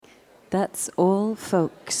That's all,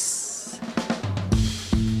 folks.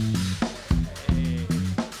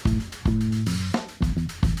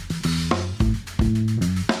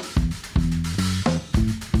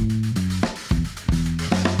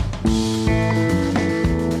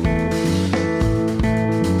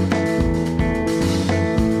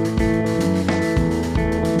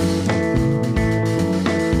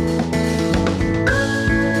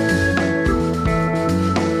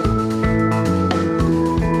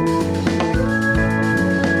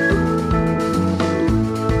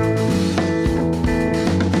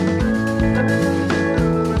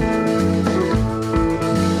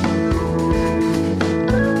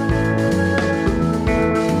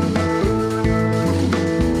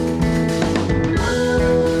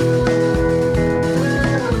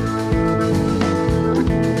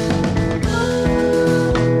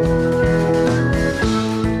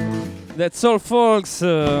 That's all, folks.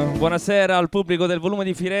 Buonasera al pubblico del Volume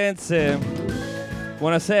di Firenze.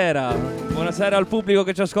 Buonasera al pubblico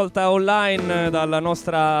che ci ascolta online dalla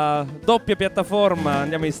nostra doppia piattaforma.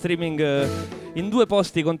 Andiamo in streaming in due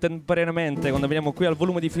posti contemporaneamente quando veniamo qui al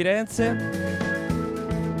Volume di Firenze.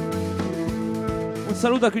 Un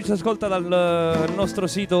saluto a chi ci ascolta dal nostro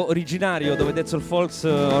sito originario, dove That's All Folks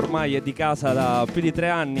ormai è di casa da più di 3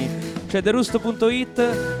 anni, cioè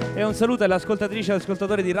therusto.it, e un saluto alle ascoltatrici e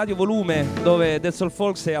ascoltatori di Radio Volume, dove That's All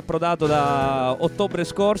Folks è approdato da ottobre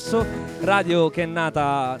scorso, radio che è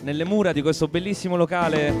nata nelle mura di questo bellissimo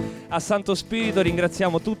locale a Santo Spirito.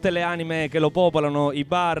 Ringraziamo tutte le anime che lo popolano, i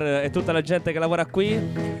bar e tutta la gente che lavora qui,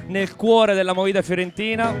 nel cuore della movida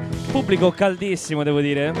fiorentina. Pubblico caldissimo, devo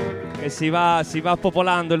dire, e si va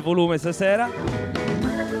popolando il Volume stasera.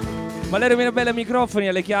 Valerio Mirabelli ai microfoni,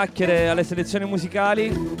 alle chiacchiere, alle selezioni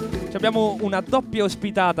musicali. Abbiamo una doppia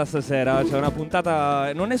ospitata stasera, cioè una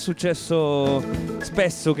puntata. Non è successo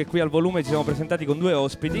spesso che qui al Volume ci siamo presentati con 2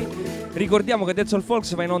 ospiti. Ricordiamo che That's All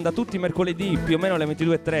Folks va in onda tutti i mercoledì più o meno alle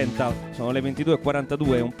 22:30. Sono le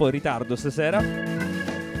 22:42, un po' in ritardo stasera.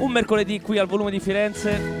 Un mercoledì qui al Volume di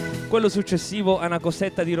Firenze, quello successivo a una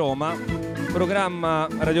cosetta di Roma. Programma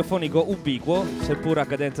radiofonico ubiquo, seppur a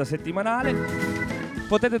cadenza settimanale.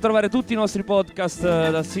 Potete trovare tutti i nostri podcast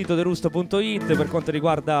dal sito therusto.it per quanto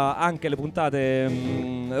riguarda anche le puntate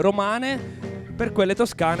romane. Per quelle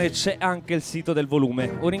toscane c'è anche il sito del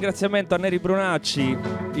Volume. Un ringraziamento a Neri Brunacci,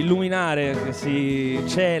 il luminare che si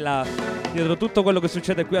cela dietro tutto quello che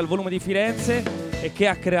succede qui al Volume di Firenze e che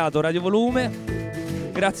ha creato Radio Volume.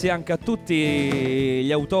 Grazie anche a tutti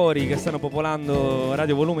gli autori che stanno popolando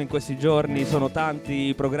Radio Volume in questi giorni. Sono tanti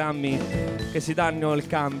i programmi che si danno il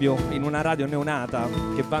cambio in una radio neonata,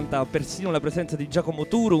 che vanta persino la presenza di Giacomo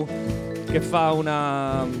Turu, che fa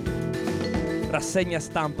una rassegna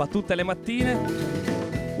stampa tutte le mattine.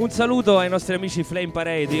 Un saluto ai nostri amici Flame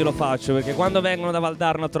Parade, io lo faccio perché quando vengono da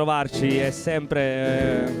Valdarno a trovarci è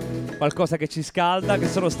sempre qualcosa che ci scalda, che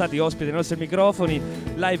sono stati ospiti dei nostri microfoni,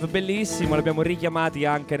 live bellissimo, li abbiamo richiamati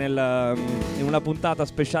anche in una puntata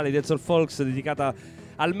speciale di That's All Folks dedicata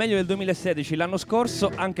al meglio del 2016 l'anno scorso.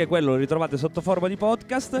 Anche quello lo ritrovate sotto forma di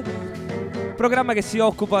podcast. Programma che si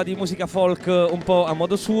occupa di musica folk un po' a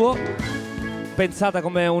modo suo, pensata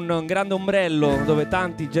come un grande ombrello dove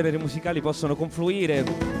tanti generi musicali possono confluire,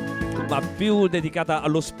 ma più dedicata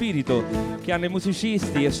allo spirito che hanno i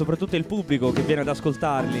musicisti e soprattutto il pubblico che viene ad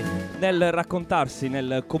ascoltarli, nel raccontarsi,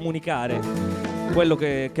 nel comunicare quello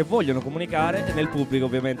che vogliono comunicare, e nel pubblico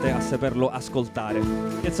ovviamente a saperlo ascoltare.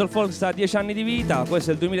 That's All Folks ha 10 anni di vita, questo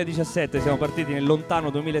è il 2017, siamo partiti nel lontano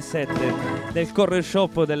 2007 nel corner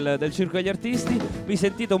shop del Circo degli Artisti. Vi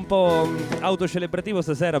sentite un po' autocelebrativo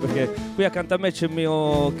stasera perché qui accanto a me c'è il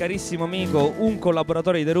mio carissimo amico, un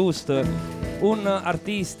collaboratore di The Roost, un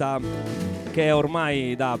artista che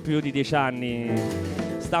ormai da più di 10 anni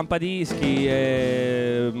stampa dischi,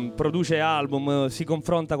 produce album, si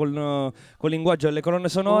confronta col linguaggio delle colonne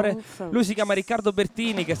sonore. Lui si chiama Riccardo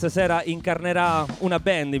Bertini, che stasera incarnerà una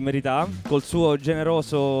band in verità, col suo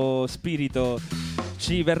generoso spirito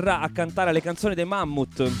ci verrà a cantare le canzoni dei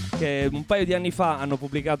MAMMOOTH, che un paio di anni fa hanno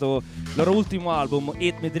pubblicato il loro ultimo album,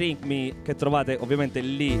 Eat Me Drink Me, che trovate ovviamente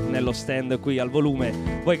lì nello stand qui al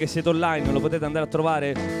Volume. Voi che siete online lo potete andare a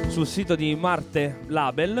trovare sul sito di Marte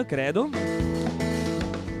Label, credo.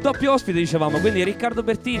 Doppio ospite, dicevamo, quindi Riccardo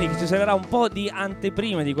Bertini, che ci sarà un po' di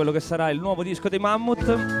anteprima di quello che sarà il nuovo disco dei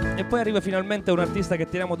MAMMOOTH, e poi arriva finalmente un artista che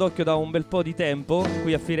teniamo d'occhio da un bel po' di tempo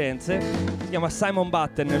qui a Firenze. Si chiama Simon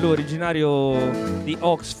Batten, lui originario di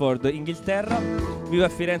Oxford, Inghilterra, vive a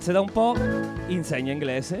Firenze da un po', insegna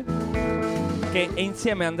inglese, che è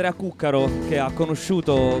insieme a Andrea Cuccaro, che ha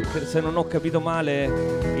conosciuto, se non ho capito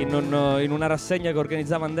male, in una rassegna che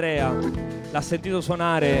organizzava Andrea, l'ha sentito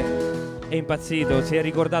suonare è impazzito, si è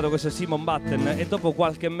ricordato questo Simon Batten e dopo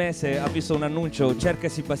qualche mese ha visto un annuncio,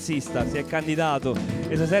 cercasi bassista, si è candidato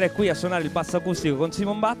e stasera è qui a suonare il basso acustico con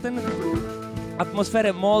Simon Batten.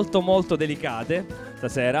 Atmosfere molto molto delicate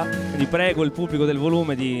stasera, quindi prego il pubblico del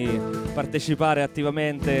volume di partecipare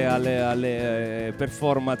attivamente alle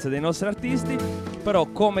performance dei nostri artisti, però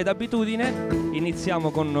come d'abitudine iniziamo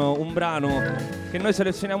con un brano che noi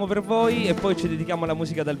selezioniamo per voi e poi ci dedichiamo alla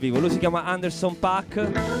musica dal vivo. Lui si chiama Anderson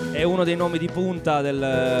 .Paak, è uno dei nomi di punta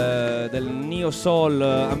del neo soul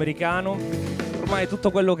americano. Ormai tutto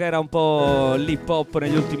quello che era un po' l'hip hop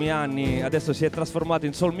negli ultimi anni adesso si è trasformato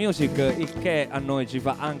in soul music, il che a noi ci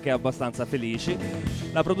fa anche abbastanza felici.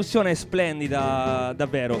 La produzione è splendida,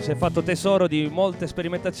 davvero, si è fatto tesoro di molte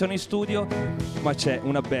sperimentazioni in studio, ma c'è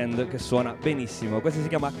una band che suona benissimo. Questa si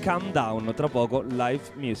chiama Calm Down, tra poco live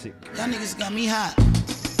music. Y'all niggas got me hot.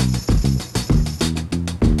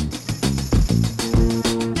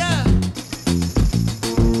 Yeah.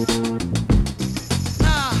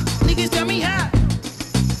 Niggas got me hot.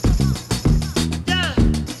 Yeah.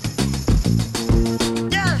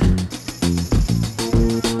 Yeah.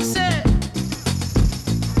 Said,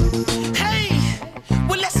 hey,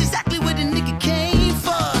 well that's exactly what the nigga came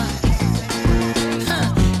for.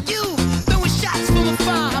 You throwing shots from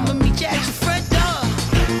afar, I'ma meet you at your front door.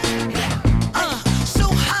 So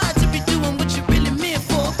hard to be doing what you really meant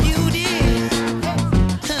for, beauty.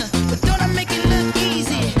 But don't I make it look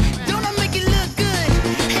easy? Don't I make it look good?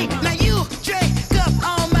 Hey, now you drink up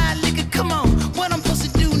all my liquor. Come on, what I'm supposed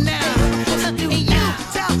to do now? And you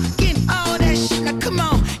talking all that shit. Now come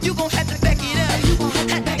on, you gon' have to back it up.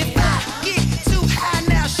 If I get too high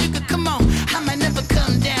now, sugar, come on, I might never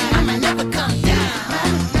come down. I might never come down.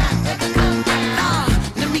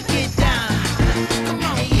 Let me get down. Come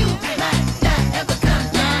on, you might not ever come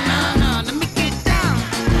down. No, let me get down.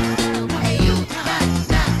 You might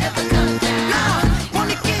not ever come down. No,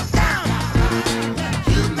 wanna get down.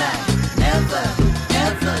 You might never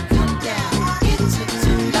ever come down. It took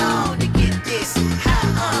too long to get this high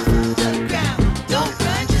off the ground. Don't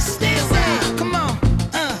run, just stay away. Come on,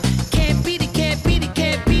 can't beat it, can't beat it,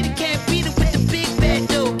 can't beat it, can't beat it with the big bad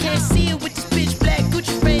dough. Can't see it with this pitch black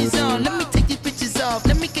Gucci frames on. Let me take these bitches off.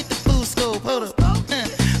 Let me get the full scope. Hold up.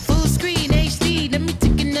 Full screen HD. Let me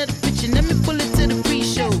take another picture. Let me pull it to the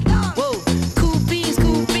pre-show. Whoa, cool beans.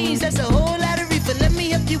 That's a whole lot of reefer. Let me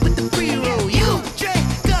help you with the pre-roll. You drink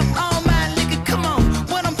up all my liquor. Come on,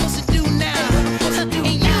 what I'm supposed to do now? And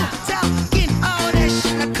you talking all that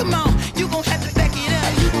shit. Now come on, you gon' have to back it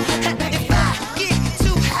up. If I get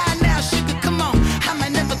too high now, sugar, come on, I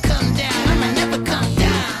might never come down. I might never come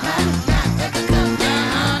down.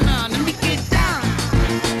 No, let me get down.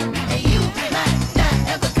 And you might not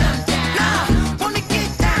ever come down. No, wanna get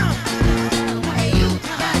down. And you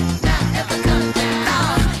might not ever come down. No,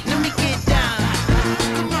 let me get down.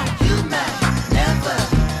 Come on, you might never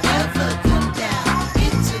ever come down.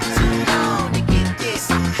 It took too long to get this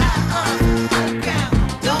high off the ground.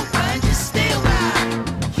 Don't run, just stay a while.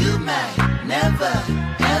 You might never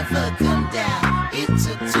ever come down. It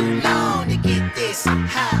took too long to get this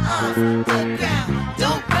high off the ground.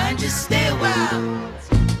 Don't run, just stay a while.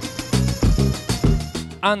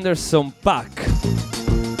 Anderson .Paak,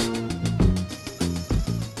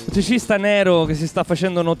 musicista nero che si sta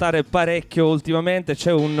facendo notare parecchio ultimamente.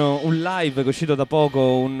 C'è un live che è uscito da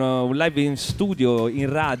poco, un live in studio, in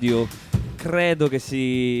radio. Credo che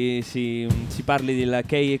si parli del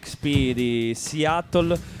KXP di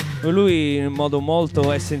Seattle. Lui in modo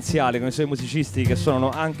molto essenziale con i suoi musicisti che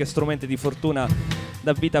suonano anche strumenti di fortuna,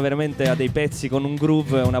 dà vita veramente a dei pezzi con un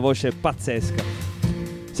groove e una voce pazzesca.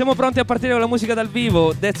 Siamo pronti a partire con la musica dal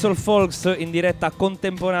vivo. Dead Soul Folks in diretta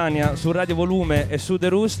contemporanea su Radio Volume e su The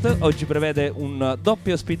Roost. Oggi prevede un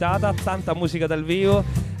doppio ospitata, tanta musica dal vivo,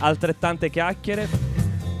 altrettante chiacchiere.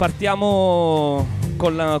 Partiamo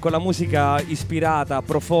con la musica ispirata,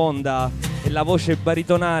 profonda e la voce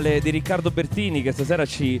baritonale di Riccardo Bertini, che stasera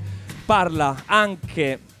ci parla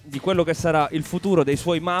anche di quello che sarà il futuro dei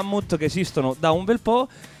suoi MAMMOOTH, che esistono da un bel po',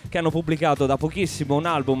 che hanno pubblicato da pochissimo un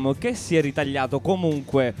album che si è ritagliato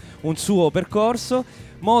comunque un suo percorso.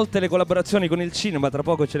 Molte le collaborazioni con il cinema, tra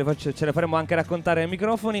poco ce le faremo anche raccontare ai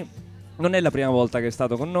microfoni. Non è la prima volta che è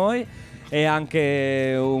stato con noi, è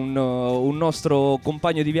anche un nostro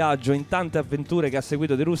compagno di viaggio in tante avventure che ha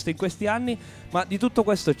seguito The Roost in questi anni, ma di tutto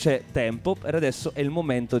questo c'è tempo, per adesso è il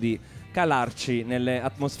momento di calarci nelle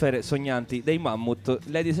atmosfere sognanti dei MAMMOOTH.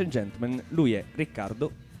 Ladies and gentlemen, lui è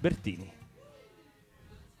Riccardo Bertini.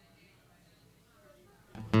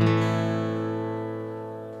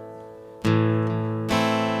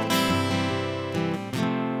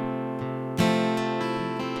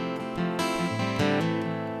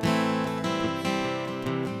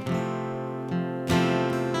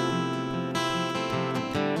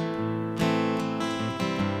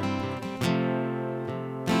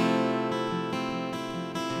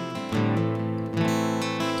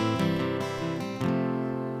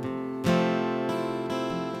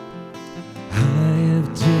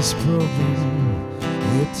 this problem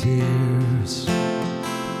with tears.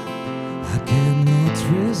 I cannot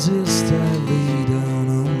resist, I lay down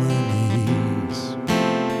on my knees.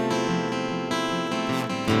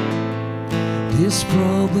 This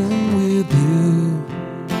problem with you,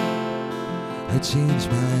 I change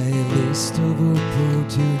my list of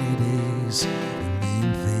opportunities and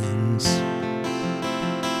main things.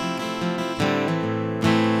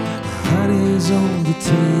 My heart is on the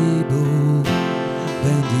table,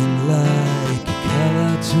 bending like a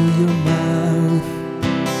carrot to your mouth.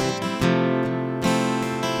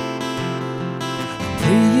 I'm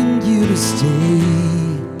praying you to stay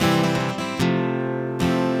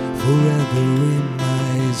forever in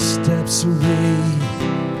my steps away.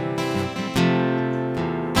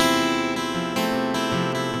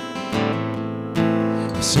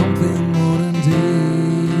 Something more than days.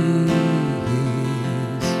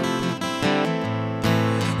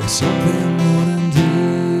 Something more than days.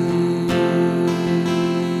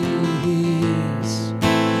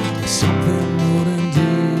 Something more than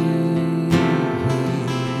days.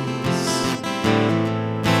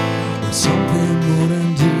 Something more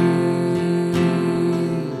than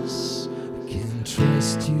days. I can't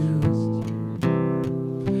trust you.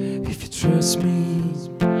 If you trust me,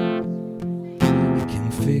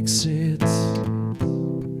 fix it.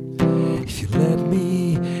 If you let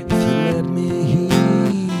me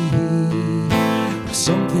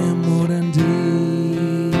something more than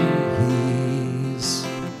days.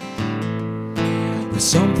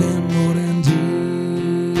 Something more than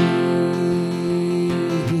days.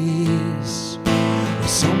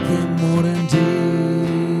 Something more than days.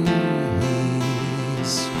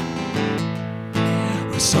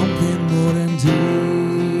 Something more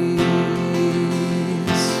than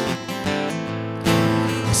days.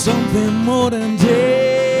 Something more than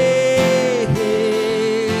days.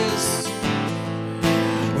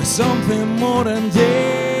 Something more than days.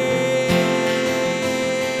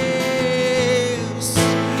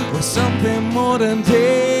 Something more than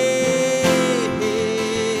days.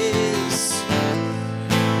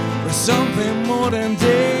 Something more than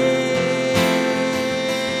days.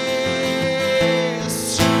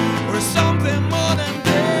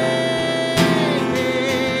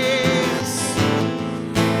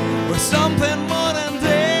 Something more than days. Something more than days.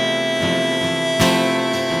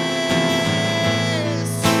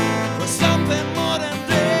 Something more than days.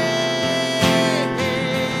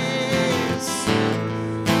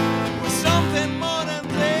 Something more than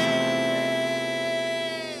days.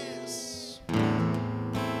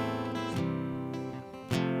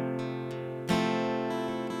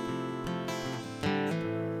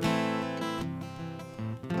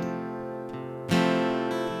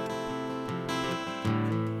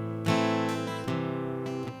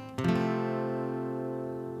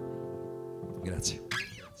 Grazie.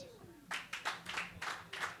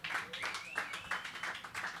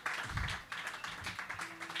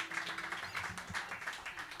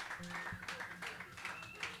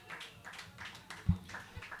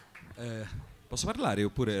 Posso parlare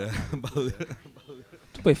oppure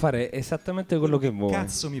Tu puoi fare esattamente quello che vuoi.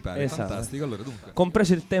 cazzo mi pare? Esatto. Fantastico. Allora, dunque,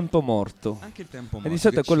 Compreso il tempo morto. anche il tempo E morto di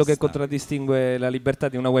solito è che quello ci che sta. contraddistingue la libertà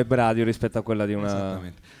di una web radio rispetto a quella di una...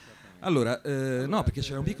 Esattamente. Allora, no, perché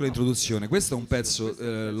c'era una piccola introduzione. Questo è un pezzo,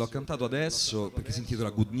 l'ho cantato adesso perché si intitola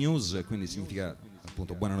Good News, quindi significa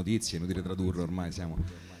appunto buone notizie, inutile tradurre ormai siamo.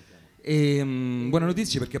 E buone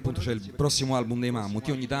notizie perché appunto c'è il prossimo album dei Mammoth.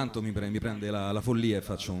 Io ogni tanto mi prende la follia e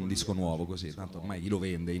faccio un disco nuovo così, tanto ormai chi lo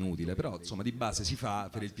vende è inutile, però insomma di base si fa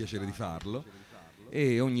per il piacere di farlo.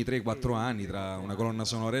 E ogni 3-4 anni tra una colonna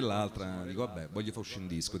sonora e l'altra dico vabbè, voglio fare uscire un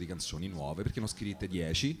disco di canzoni nuove perché ne ho scritte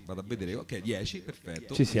 10, vado a vedere, ok 10,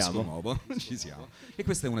 perfetto, Ci disco siamo. nuovo, ci siamo. E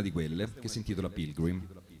questa è una di quelle che si intitola Pilgrim,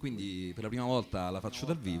 quindi per la prima volta la faccio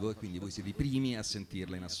dal vivo e quindi voi siete i primi a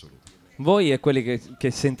sentirla in assoluto. Voi e quelli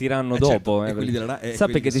che sentiranno certo, dopo. e quelli della Sappi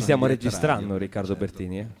quelli che che ti sono stiamo in diretta registrando, radio. Riccardo Certo.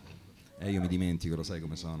 Pertini. Io mi dimentico, lo sai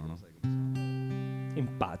come sono, no?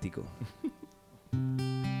 Empatico.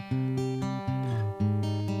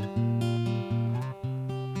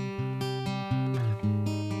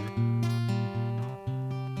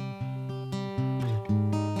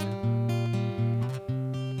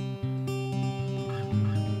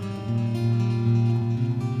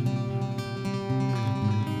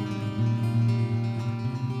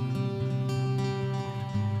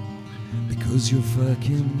 Because you're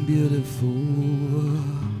fucking beautiful,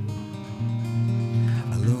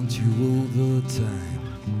 I long to you all the time,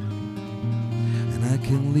 and I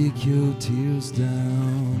can lick your tears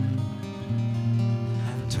down,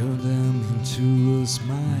 turn them into a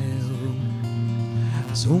smile.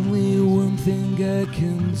 There's only one thing I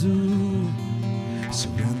can do,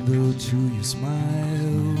 Surrender to your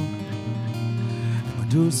smile. My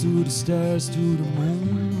doors to the stars, to the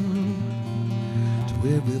moon, to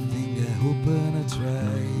everything I hope and I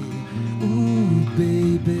try. Ooh,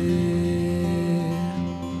 baby,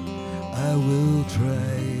 I will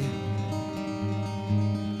try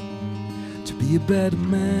to be a better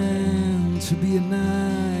man, to be a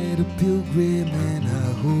knight, a pilgrim in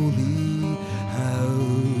a holy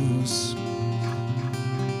house.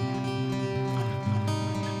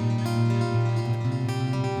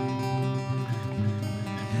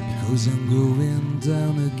 Because I'm going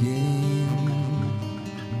down again,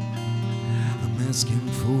 I'm asking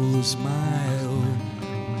for a smile,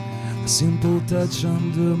 a simple touch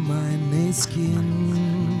under my naked skin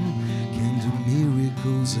can do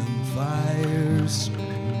miracles and fires.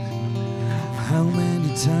 How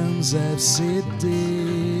many times I've said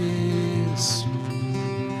this,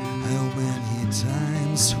 how many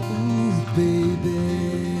times, ooh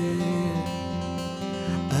baby,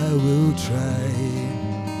 I will try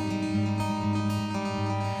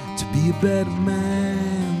to be a better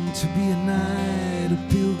man, to be a knight, a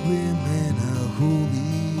pilgrim in a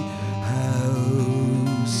holy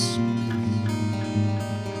house.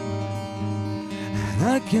 And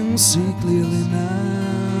I can see clearly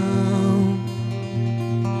now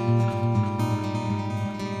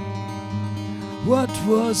what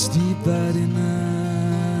was dividing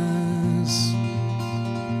us.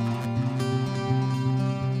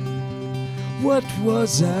 What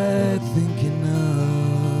was I thinking of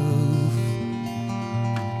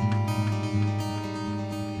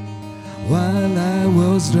while I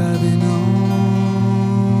was driving on?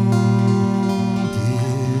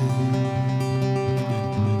 Yeah.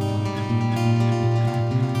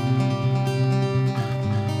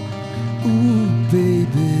 Ooh,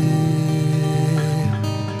 baby,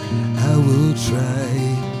 I will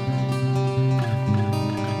try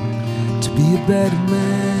to be a better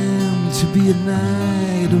man, to be a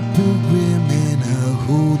knight, a pilgrim in a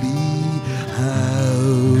holy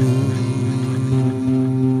house.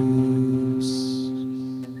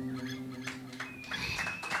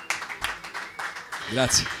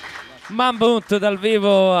 Grazie. MAMMOOTH dal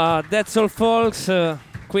vivo a That's All Folks,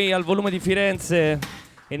 qui al Volume di Firenze,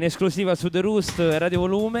 in esclusiva su The Roost e Radio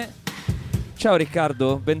Volume. Ciao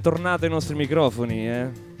Riccardo, bentornato ai nostri microfoni.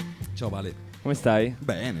 Ciao Vale. Come stai?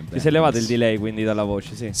 Bene, Ti sei levato il delay quindi dalla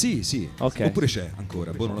voce, sì? Sì, sì. Ok. Oppure c'è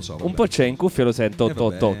ancora, boh, non lo so. Un po' c'è, in cuffia lo sento.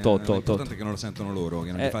 L'importante è che non lo sentono loro,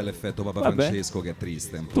 che non gli fa l'effetto Papa vabbè. Francesco, che è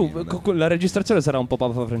triste. Un Tu, pochino, la registrazione sarà un po'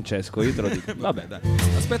 Papa Francesco, io te lo dico. Vabbè. dai.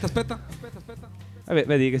 Aspetta. Vabbè,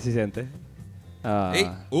 vedi che si sente? Ah, Ehi,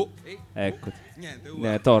 eccoti.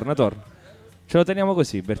 niente, Torna. Ce lo teniamo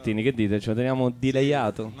così, Bertini, che dite? Ce lo teniamo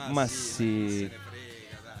delayato? Ma sì.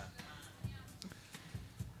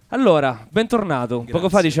 Allora, bentornato. Grazie. Poco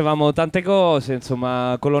fa dicevamo tante cose,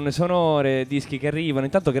 insomma, colonne sonore, dischi che arrivano.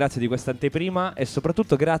 Intanto grazie di questa anteprima e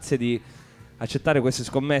soprattutto grazie di accettare queste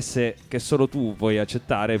scommesse che solo tu puoi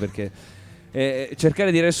accettare, perché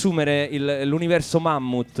cercare di riassumere l'universo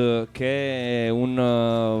Mammoth, che è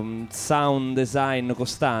un sound design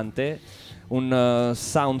costante, un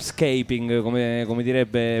soundscaping, come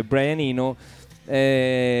direbbe Brian Eno.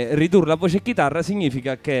 Ridurre la voce e chitarra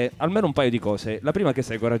significa che almeno un paio di cose. La prima è che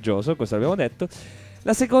sei coraggioso, questo l'abbiamo detto.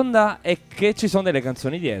 La seconda è che ci sono delle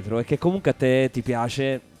canzoni dietro e che comunque a te ti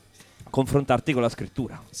piace confrontarti con la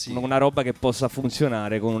scrittura, Sì. una roba che possa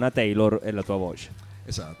funzionare con una Taylor e la tua voce.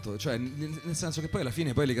 Esatto, cioè nel senso che poi alla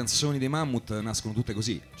fine poi le canzoni dei Mammoth nascono tutte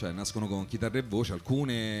così, cioè nascono con chitarra e voce,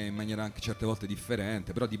 alcune in maniera anche certe volte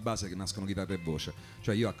differente, però di base che nascono chitarra e voce.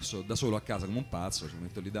 Cioè io da solo a casa come un pazzo, ci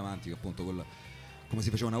metto lì davanti che appunto come si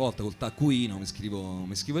faceva una volta col taccuino, mi scrivo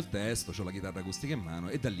il testo, ho la chitarra acustica in mano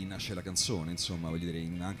e da lì nasce la canzone, insomma, voglio dire,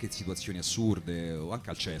 anche in situazioni assurde o anche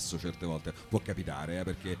al cesso certe volte può capitare,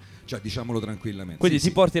 perché, cioè, diciamolo tranquillamente. Quindi sì,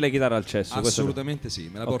 ti porti la chitarra al cesso? Assolutamente sì,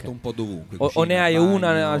 me la porto un po' dovunque. O cucina, ne hai bagno,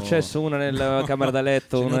 una al cesso, una nella camera da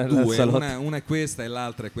letto, ce ne una ho nel due, salotto? una è questa e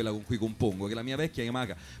l'altra è quella con cui compongo, che la mia vecchia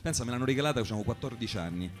Yamaha, pensa, me l'hanno regalata, avevo 14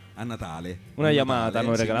 anni, a Natale. Una Yamaha Natale,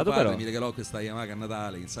 hanno sì, regalato, mio padre però mi regalò questa Yamaha a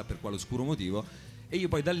Natale, chissà per quale oscuro motivo. E io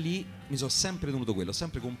poi da lì mi sono sempre tenuto quello, ho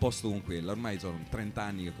sempre composto con quella. Ormai sono 30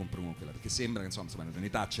 anni che compro con quella, perché sembra che insomma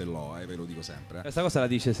un'età ce l'ho, ve lo dico sempre. Questa cosa la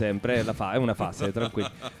dice sempre, è una fase, tranquillo.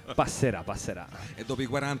 Passerà. E dopo i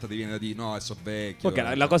 40 ti viene da dire no, so vecchio.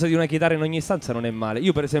 Ok, la cosa di una chitarra in ogni stanza non è male.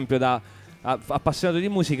 Io per esempio da appassionato di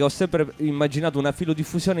musica, ho sempre immaginato una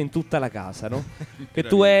filodiffusione in tutta la casa, no? Che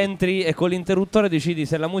tu entri e con l'interruttore decidi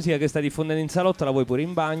se la musica che stai diffondendo in salotto la vuoi pure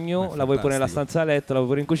in bagno, la vuoi pure nella stanza da letto, la vuoi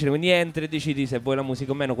pure in cucina, quindi entri e decidi se vuoi la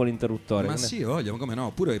musica o meno con l'interruttore. Ma sì, voglia, ma come no?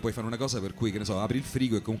 Oppure puoi fare una cosa per cui, che ne so, apri il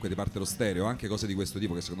frigo e comunque ti parte lo stereo, anche cose di questo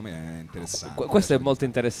tipo che secondo me è interessante. Questo è molto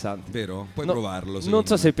interessante. Vero? Puoi No, provarlo. Non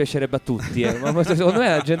so se piacerebbe a tutti, ma secondo me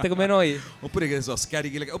la gente come noi. Oppure che ne so,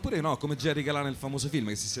 scarichi le. Oppure no, come Jerry Calà nel famoso film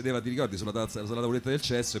che si sedeva, ti ricordi, sulla tavoletta del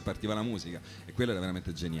cesso e partiva la musica. E quello era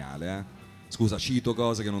veramente geniale, eh? Scusa, cito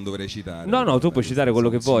cose che non dovrei citare. No, tu puoi citare quello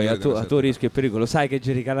che vuoi, a tuo certo. rischio e pericolo. Sai che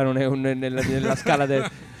Jerry Calà non è nella scala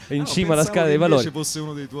in cima alla pensavo scala che dei valori. invece fosse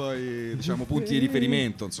uno dei tuoi, diciamo, punti di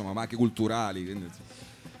riferimento, insomma, ma anche culturali. Quindi.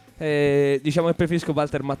 Diciamo che preferisco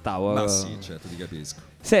Walter Mattau. Ma sì, certo, ti capisco.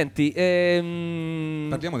 Senti,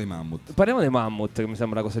 Parliamo dei Mammoth. parliamo dei Mammoth, che mi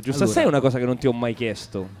sembra la cosa giusta. Allora- Sai una cosa che non ti ho mai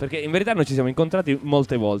chiesto? Perché in verità noi ci siamo incontrati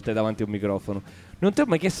molte volte davanti a un microfono. Non ti ho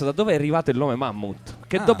mai chiesto da dove è arrivato il nome Mammoth.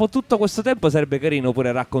 Che dopo tutto questo tempo sarebbe carino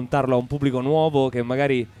pure raccontarlo a un pubblico nuovo che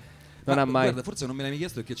magari non ha mai. Guarda, forse non me l'hai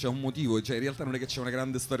chiesto perché c'è un motivo, cioè in realtà non è che c'è una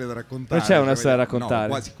grande storia da raccontare. Non c'è una cioè, storia da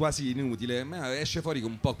raccontare. No, quasi inutile, ma esce fuori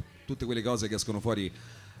con un po' tutte quelle cose che escono fuori,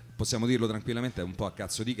 possiamo dirlo tranquillamente, un po' a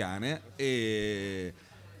cazzo di cane e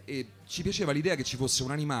ci piaceva l'idea che ci fosse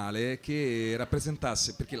un animale che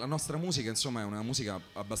rappresentasse, perché la nostra musica insomma è una musica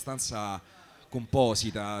abbastanza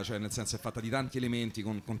composita, cioè nel senso è fatta di tanti elementi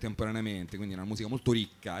contemporaneamente, quindi è una musica molto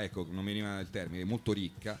ricca, ecco, non mi veniva il termine, molto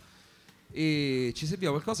ricca. E ci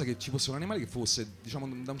serviva qualcosa che ci fosse un animale che fosse, diciamo,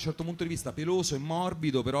 da un certo punto di vista peloso e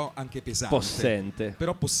morbido, però anche pesante. Possente.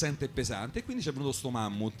 Però possente e pesante. E quindi ci è venuto sto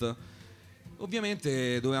Mammoth.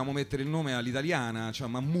 Ovviamente dovevamo mettere il nome all'italiana, cioè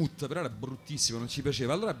Mammooth, però era bruttissimo, non ci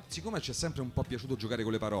piaceva. Allora, siccome ci è sempre un po' piaciuto giocare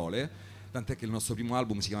con le parole, tant'è che il nostro primo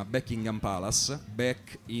album si chiama Buckingham Palace,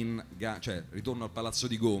 cioè ritorno al palazzo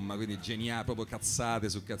di gomma, quindi geniale, proprio cazzate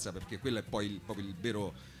su cazzate, perché quello è poi proprio il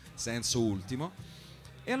vero senso ultimo.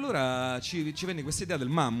 E allora ci venne questa idea del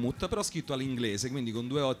Mammoth, però scritto all'inglese, quindi con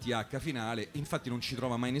 2 OTH finale. Infatti non ci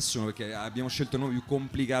trova mai nessuno perché abbiamo scelto il nome più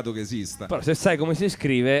complicato che esista. Però se sai come si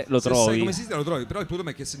scrive lo Se trovi. sai come esiste lo trovi, però il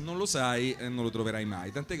problema è che se non lo sai non lo troverai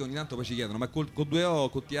mai. Tant'è che ogni tanto poi ci chiedono ma con 2 O,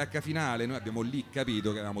 con TH finale, noi abbiamo lì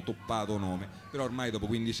capito che avevamo toppato nome. Però ormai dopo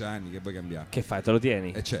 15 anni che vuoi cambiare? Che fai, te lo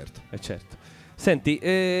tieni? Certo. Certo. Senti,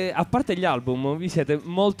 a parte gli album vi siete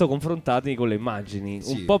molto confrontati con le immagini,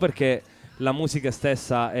 Sì. un po' perché la musica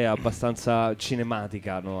stessa è abbastanza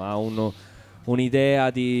cinematica, no? Ha un'idea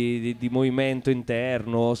di movimento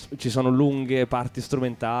interno, ci sono lunghe parti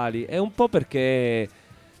strumentali, e un po' perché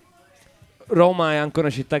Roma è anche una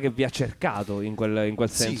città che vi ha cercato in quel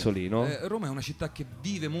senso Sì, lì, no? Roma è una città che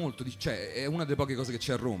vive molto, cioè è una delle poche cose che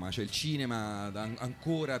c'è a Roma, cioè il cinema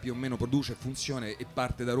ancora più o meno produce, funziona e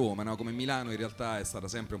parte da Roma, no? Come Milano in realtà è stata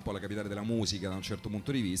sempre un po' la capitale della musica da un certo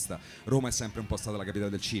punto di vista, Roma è sempre un po' stata la capitale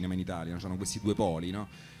del cinema in Italia, no? C'erano questi 2 poli, no?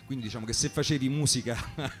 Quindi diciamo che se facevi musica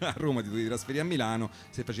a Roma ti dovevi trasferire a Milano,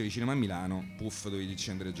 se facevi cinema a Milano, puff, dovevi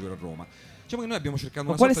scendere giù a Roma. Diciamo che noi abbiamo cercato Ma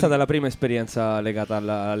una qual è sorta stata la prima esperienza legata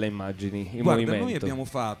alle immagini, in Guarda, movimento? noi abbiamo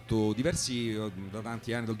fatto diversi, da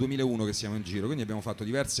tanti anni, dal 2001 che siamo in giro, quindi abbiamo fatto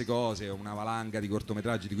diverse cose, una valanga di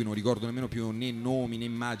cortometraggi di cui non ricordo nemmeno più né nomi né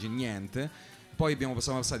immagini, niente. Poi siamo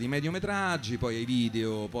passati ai mediometraggi, poi ai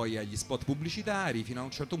video, poi agli spot pubblicitari, fino a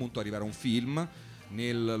un certo punto arrivare a un film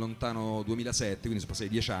nel lontano 2007, quindi sono passati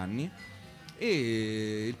 10 anni.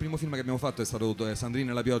 E il primo film che abbiamo fatto è stato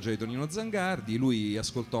Sandrina e la pioggia di Tonino Zangardi. Lui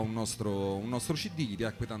ascoltò un nostro CD, gli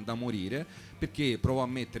piacque da morire perché provò a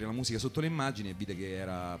mettere la musica sotto le immagini e vide che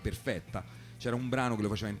era perfetta. C'era un brano che lo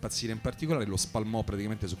faceva impazzire in particolare, lo spalmò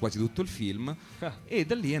praticamente su quasi tutto il film e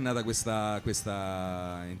da lì è nata questa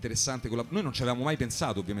interessante collaborazione. Noi non ci avevamo mai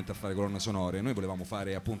pensato ovviamente a fare colonne sonore, noi volevamo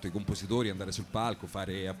fare appunto i compositori, andare sul palco,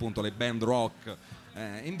 fare appunto le band rock.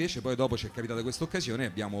 Invece poi dopo ci è capitata questa occasione e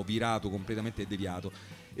abbiamo virato completamente e deviato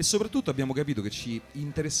e soprattutto abbiamo capito che ci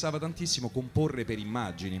interessava tantissimo comporre per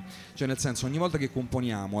immagini, cioè nel senso ogni volta che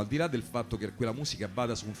componiamo, al di là del fatto che quella musica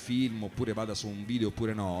vada su un film oppure vada su un video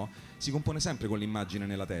oppure no, si compone sempre con l'immagine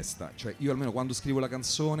nella testa, cioè io almeno quando scrivo la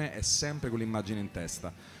canzone è sempre con l'immagine in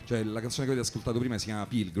testa, cioè la canzone che avete ascoltato prima si chiama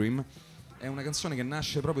Pilgrim, è una canzone che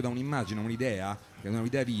nasce proprio da un'immagine, un'idea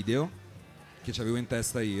video che avevo in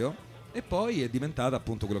testa io e poi è diventata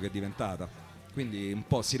appunto quello che è diventata. Quindi un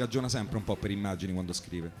po' si ragiona sempre un po' per immagini quando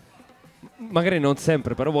scrive. Magari non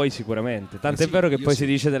sempre, però voi sicuramente. Tanto Sì, è vero che io poi sì. si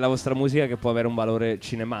dice della vostra musica che può avere un valore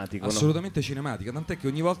cinematico, no? Assolutamente cinematica, tant'è che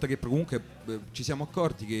ogni volta che comunque ci siamo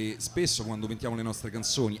accorti che spesso quando mettiamo le nostre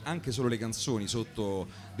canzoni, anche solo le canzoni sotto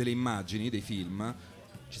delle immagini, dei film,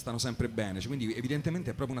 ci stanno sempre bene, cioè, quindi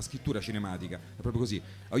evidentemente è proprio una scrittura cinematica, è proprio così.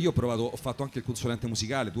 Io ho fatto anche il consulente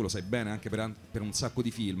musicale, tu lo sai bene, anche per un sacco di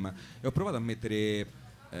film, e ho provato a mettere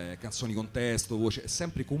canzoni con testo, voce, è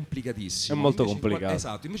sempre complicatissimo. È molto Invece complicato.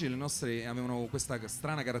 Esatto, invece le nostre avevano questa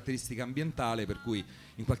strana caratteristica ambientale per cui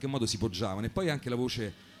in qualche modo si poggiavano, e poi anche la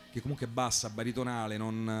voce che comunque è bassa, baritonale,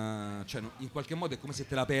 in qualche modo è come se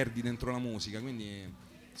te la perdi dentro la musica, quindi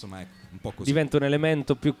insomma è un po' così. Diventa un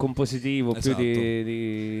elemento più compositivo, Esatto. più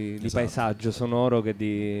di Esatto. paesaggio sonoro che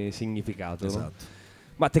di significato. No? Esatto.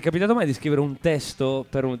 Ma ti è capitato mai di scrivere un testo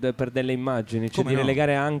per delle immagini? Cioè Come di no?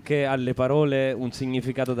 relegare anche alle parole un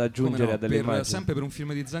significato da aggiungere Come no, a delle immagini? sempre per un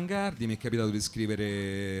film di Zangardi mi è capitato di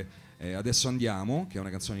scrivere Adesso andiamo, che è una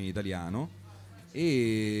canzone in italiano,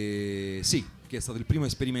 e sì, che è stato il primo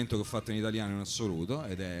esperimento che ho fatto in italiano in assoluto,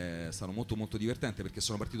 ed è stato molto molto divertente perché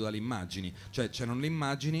sono partito dalle immagini, cioè c'erano le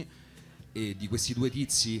immagini di questi due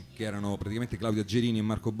tizi che erano praticamente Claudia Gerini e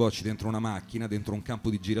Marco Bocci dentro una macchina, dentro un campo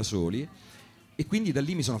di girasoli, e quindi da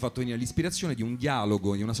lì mi sono fatto venire l'ispirazione di un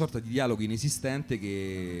dialogo, di una sorta di dialogo inesistente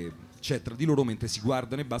che c'è tra di loro mentre si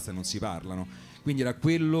guardano e basta e non si parlano. Quindi era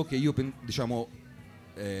quello che io pensavo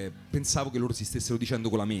che loro si stessero dicendo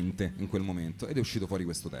con la mente in quel momento, ed è uscito fuori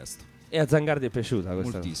questo testo. E a Zangardi è piaciuta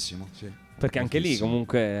questa? Moltissimo, sì. Perché anche lì Moltissimo.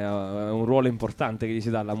 comunque è un ruolo importante che gli si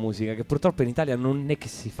dà alla musica, che purtroppo in Italia non è che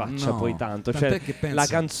si faccia No, poi tanto. tant'è Cioè che pensa- la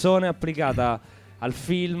canzone applicata al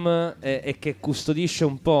film e che custodisce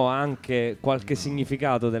un po' anche qualche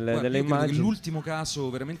significato delle Guarda, io credo che immagini. l'ultimo caso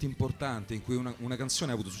veramente importante in cui una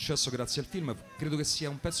canzone ha avuto successo grazie al film, credo che sia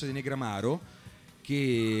un pezzo di Negramaro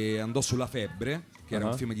che andò sulla Febbre, che era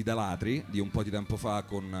un film di Dalatri di un po' di tempo fa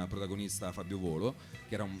con protagonista Fabio Volo,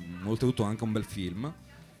 che era oltretutto anche un bel film,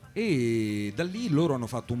 e da lì loro hanno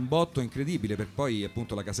fatto un botto incredibile, per poi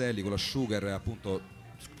appunto la Caselli con la Sugar appunto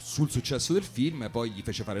sul successo del film, e poi gli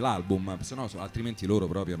fece fare l'album, se no altrimenti loro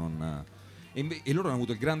proprio non... E loro hanno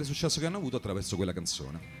avuto il grande successo che hanno avuto attraverso quella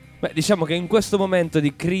canzone. Beh, diciamo che in questo momento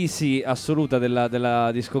di crisi assoluta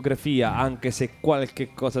della discografia, anche se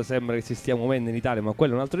qualche cosa sembra che si stia muovendo in Italia, ma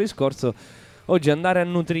quello è un altro discorso, oggi andare a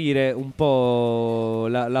nutrire un po'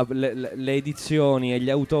 le edizioni e gli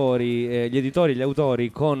autori, gli editori e gli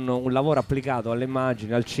autori con un lavoro applicato alle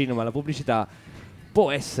immagini, al cinema, alla pubblicità,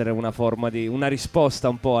 può essere una forma di una risposta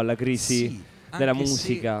un po' alla crisi Sì, della anche se-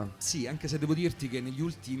 musica. sì, anche se devo dirti che negli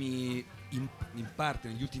ultimi in parte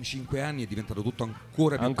negli ultimi 5 anni è diventato tutto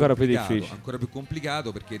ancora più Ancora più complicato, difficile. ancora più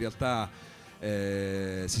complicato, perché in realtà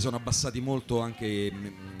si sono abbassati molto anche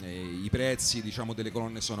i prezzi, diciamo, delle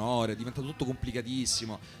colonne sonore, è diventato tutto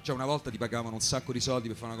complicatissimo. Cioè una volta ti pagavano un sacco di soldi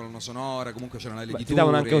per fare una colonna sonora, comunque c'erano le Beh, editure, ti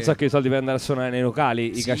davano anche un sacco di soldi per andare a suonare nei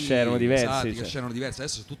locali, i sì, cachet erano diversi. esatto, i cioè. cachet erano diversi.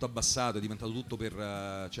 Adesso è tutto abbassato, è diventato tutto per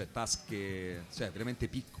tasche, cioè veramente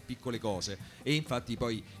piccole cose. E infatti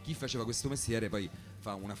poi chi faceva questo mestiere poi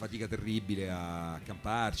fa una fatica terribile a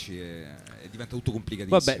camparci, e diventa tutto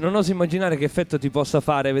complicatissimo. Vabbè, non oso immaginare che effetto ti possa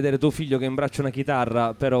fare vedere tuo figlio che imbraccia una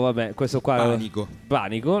chitarra, però vabbè, questo qua Panico.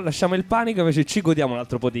 Panico, lasciamo il panico, invece ci godiamo un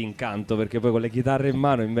altro po' di incanto, perché poi con le chitarre in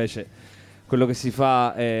mano invece quello che si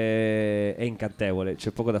fa è incantevole, c'è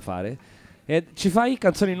poco da fare. E ci fai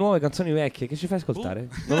canzoni nuove, canzoni vecchie, che ci fai ascoltare?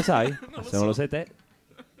 Non lo sai? Non lo Se non lo so. sai te.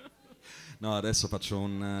 No, adesso faccio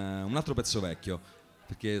un altro pezzo vecchio,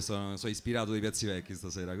 perché sono ispirato dai pezzi vecchi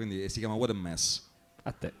stasera, quindi si chiama What a Mess.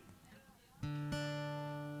 A te.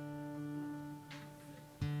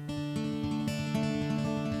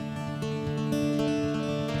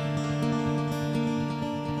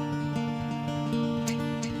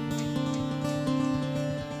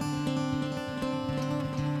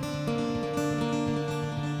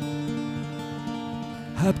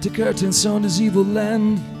 Up the curtains on this evil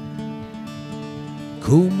land.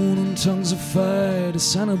 Cold moon and tongues of fire, the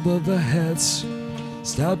sun above our heads.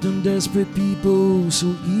 Stopped on desperate people,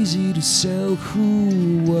 so easy to sell.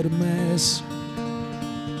 Who, what a mess.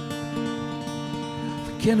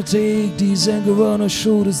 We cannot take this anger on our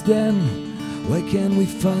shoulders then. Why can't we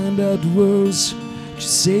find out the words?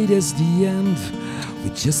 Just say that's the end.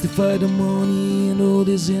 We justify the money and all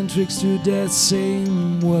these intrigues to that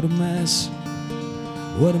saying, what a mess.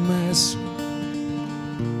 What a mess.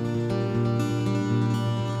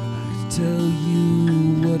 I tell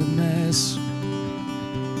you what a mess.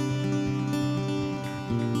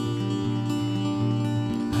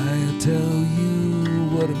 I tell you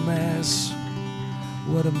what a mess.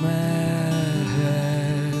 What a mess.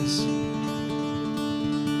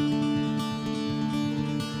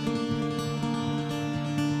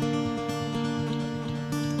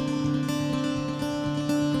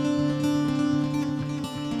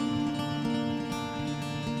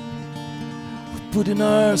 putting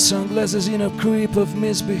our sunglasses in a creep of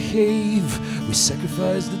misbehave. We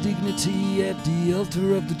sacrifice the dignity at the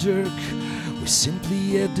altar of the jerk. We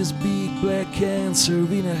simply had this big black cancer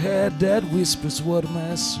in a head that whispers what a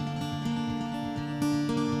mess.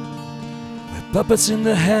 We're puppets in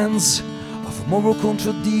the hands of moral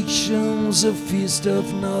contradictions, a feast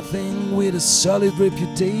of nothing with a solid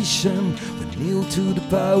reputation. We kneel to the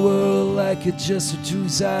power like a gesture to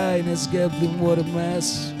his highness, gabbling what a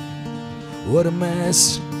mess, what a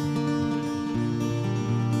mess.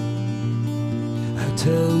 I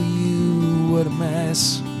tell you what a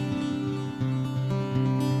mess.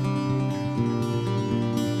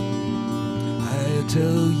 I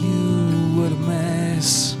tell you what a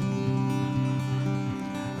mess.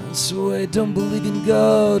 So I don't believe in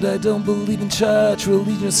God, I don't believe in church,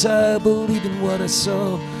 religions, I believe in what I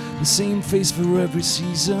saw. The same face for every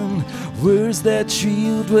season. Where's that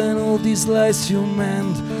shield when all these lies to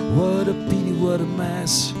mend? What a pity, what a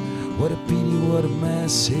mess. What a pity, what a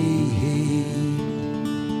mess. Hey, hey.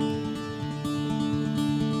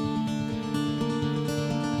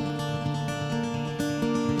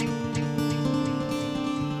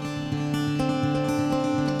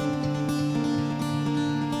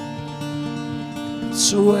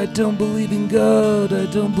 So I don't believe in God, I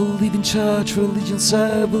don't believe in church, religions,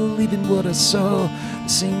 I believe in what I saw. The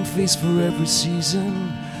same face for every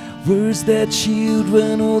season. Where's that shield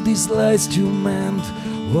when all these lies to mend?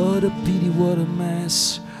 What a pity, what a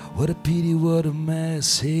mess. What a pity, what a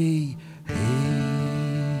mess. Hey,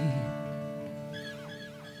 hey.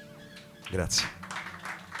 Grazie.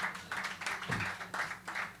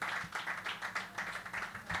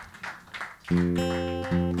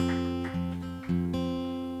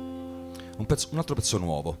 Un altro pezzo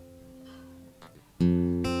nuovo.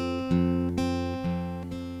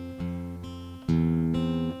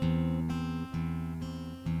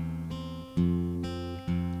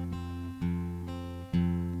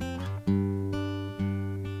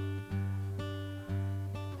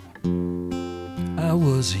 I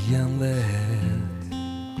was a young lad,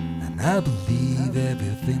 and I believe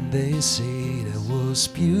everything they said. I was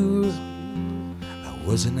pure, I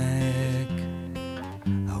was an egg,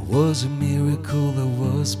 I was a miracle, I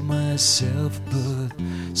was myself, but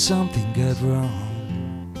something got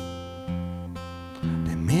wrong.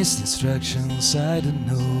 They missed instructions, I don't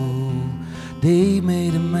know. They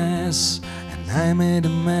made a mess, and I made a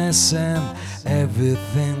mess, and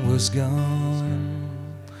everything was gone.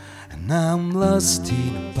 And I'm lost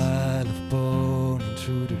in a pile of born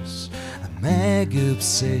intruders, a mega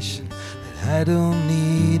obsession that I don't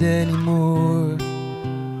need anymore.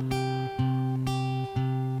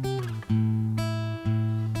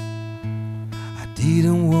 I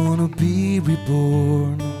didn't wanna be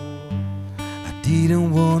reborn, I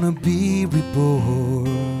didn't wanna be reborn.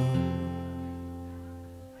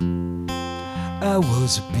 I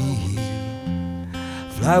was a bee,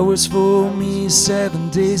 flowers for me 7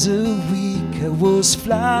 days a week. I was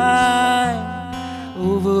flying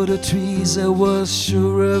over the trees, I was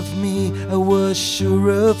sure of me, I was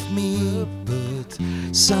sure of me, but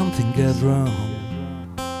something got wrong.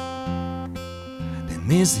 They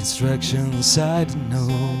missed instructions, I don't know.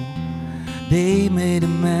 They made a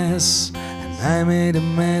mess, and I made a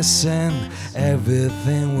mess, and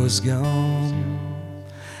everything was gone.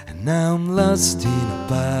 And now I'm lost in a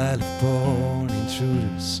pile of born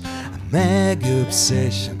intruders, a mega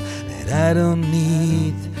obsession that I don't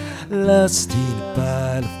need. Lost in a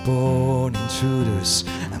pile of born intruders,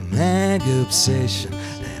 a mega obsession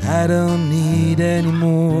that I don't need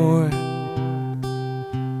anymore.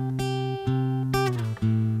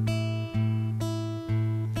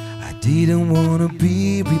 I didn't wanna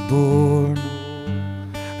be reborn,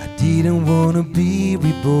 I didn't wanna be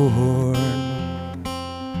reborn.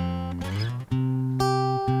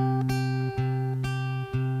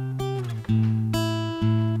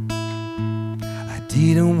 I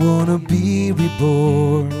didn't wanna be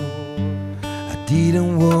reborn, I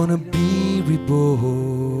didn't wanna be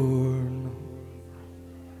reborn.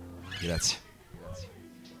 Grazie.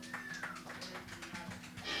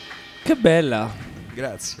 Che bella.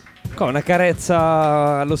 Grazie. Qua una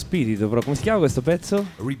carezza allo spirito, però come si chiama questo pezzo?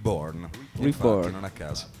 Reborn. Reborn. Infatti, non a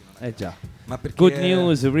caso. Già. Ma perché Good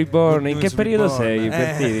News, Reborn. Good In che News, periodo Reborn. sei,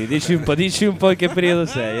 Bertini? Dici un po' in che periodo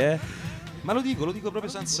sei, eh? Ma lo dico proprio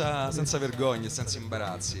senza vergogna e senza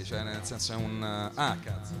imbarazzi, cioè nel senso è un... Ah,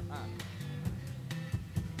 cazzo.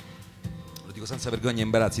 Lo dico senza vergogna e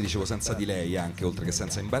imbarazzi, dicevo senza delay anche, oltre che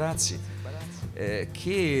senza imbarazzi,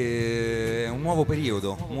 che è un nuovo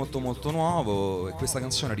periodo, molto molto nuovo, e questa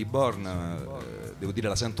canzone Reborn, devo dire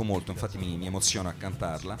la sento molto, infatti mi emoziono a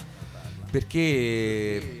cantarla,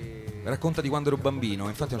 perché racconta di quando ero bambino,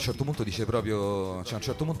 infatti a un certo punto dice proprio, cioè a un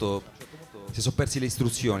certo punto si sono persi le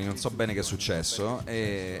istruzioni, non so bene che è successo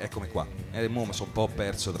e eccomi qua. E mo mi sono un po'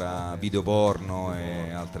 perso tra video porno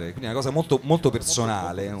e altre, quindi è una cosa molto, molto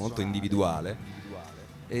personale, molto individuale.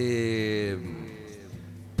 E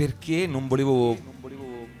perché non volevo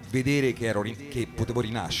vedere che potevo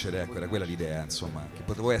rinascere, ecco, era quella l'idea, insomma, che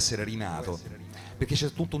potevo essere rinato. Perché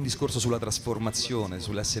c'è tutto un discorso sulla trasformazione,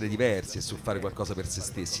 sull'essere diversi e sul fare qualcosa per se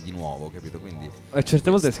stessi di nuovo, capito? Quindi E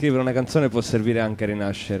certe volte scrivere una canzone può servire anche a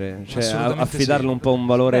rinascere, cioè assolutamente affidarle sì. un po' a un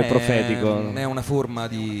valore profetico. È una forma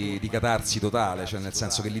di catarsi totale, cioè nel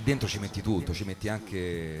senso che lì dentro ci metti tutto, ci metti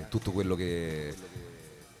anche tutto quello che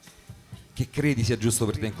credi sia giusto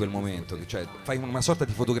per te in quel momento, cioè fai una sorta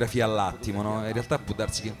di fotografia all'attimo, no? In realtà può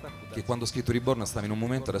darsi che quando ho scritto Reborn stavo in un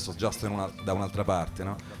momento, adesso già sto da un'altra parte,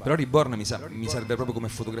 no? Però Reborn mi serve proprio come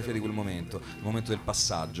fotografia di quel momento, il momento del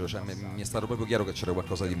passaggio, cioè mi è stato proprio chiaro che c'era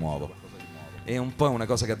qualcosa di nuovo. E un po' è una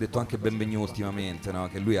cosa che ha detto anche Benvenu ultimamente, no?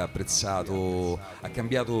 Che lui ha apprezzato, ha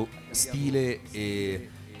cambiato stile e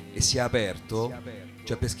si è aperto.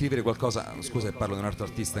 Cioè per scrivere qualcosa, scusa se parlo di un altro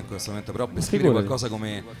artista in questo momento, però per scrivere qualcosa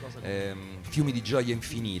come Fiumi di gioia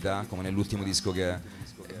infinita, come nell'ultimo disco che è,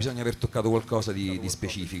 bisogna aver toccato qualcosa di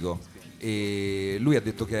specifico. E lui ha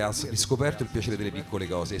detto che ha riscoperto il piacere delle piccole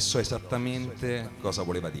cose e so esattamente cosa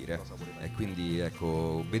voleva dire. E quindi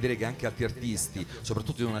ecco, vedere che anche altri artisti,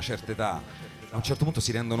 soprattutto di una certa età, a un certo punto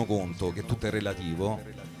si rendono conto che tutto è relativo,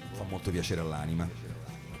 fa molto piacere all'anima.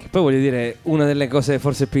 Che poi voglio dire, una delle cose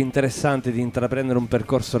forse più interessanti di intraprendere un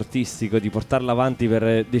percorso artistico, di portarlo avanti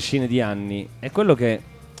per decine di anni, è quello che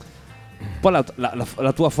poi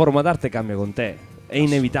la tua forma d'arte cambia con te. È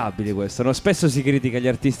inevitabile questo, no? Spesso si critica gli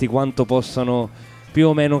artisti quanto possono più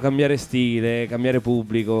o meno cambiare stile, cambiare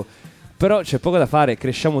pubblico, però c'è poco da fare,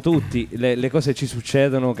 cresciamo tutti, le cose ci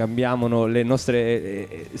succedono, cambiamo, le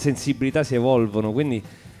nostre sensibilità si evolvono, quindi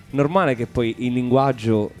è normale che poi il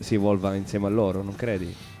linguaggio si evolva insieme a loro, non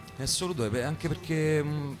credi? Assolutamente, anche perché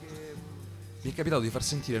mi è capitato di far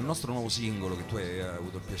sentire il nostro nuovo singolo che tu hai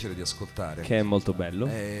avuto il piacere di ascoltare. Che è molto bello,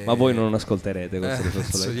 ma voi non ascolterete questo.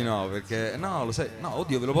 Penso di no, perché no, lo sai, no,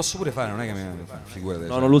 oddio, ve lo posso pure fare, non è che mi figurate.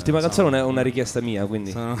 No, l'ultima canzone è una richiesta mia,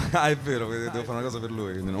 quindi è vero, devo fare una cosa per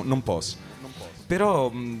lui, quindi non posso.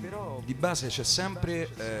 Però di base c'è sempre,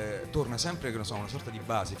 torna sempre che non so, una sorta di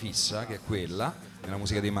base fissa, che è quella, nella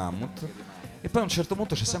musica dei Mammoth. E poi a un certo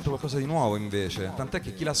punto c'è sempre qualcosa di nuovo invece, tant'è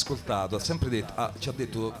che chi l'ha ascoltato ha sempre detto, ci ha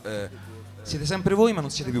detto siete sempre voi ma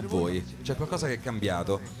non siete più voi, c'è qualcosa che è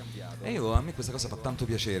cambiato. E a me questa cosa fa tanto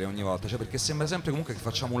piacere ogni volta, cioè perché sembra sempre comunque che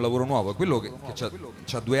facciamo un lavoro nuovo, quello che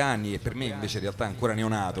c'ha 2 anni e per me invece in realtà è ancora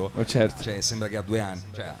neonato, certo. cioè sembra che ha 2 anni,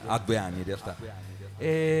 cioè ha 2 anni in realtà.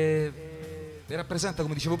 E rappresenta,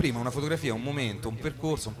 come dicevo prima, una fotografia, un momento, un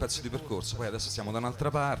percorso, un pezzo di percorso. Poi adesso siamo da un'altra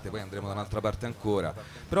parte, poi andremo da un'altra parte ancora.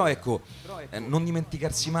 Però ecco, non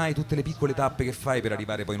dimenticarsi mai tutte le piccole tappe che fai per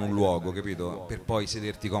arrivare poi in un luogo, capito? Per poi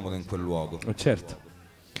sederti comodo in quel luogo. Certo.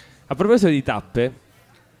 A proposito di tappe,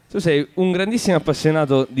 tu sei un grandissimo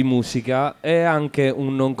appassionato di musica e anche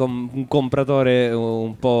un compratore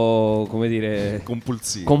un po', come dire,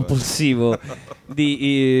 compulsivo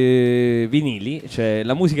di vinili, cioè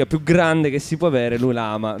la musica più grande che si può avere, lui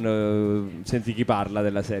la ama, senti chi parla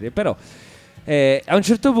della serie, però a un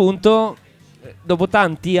certo punto, dopo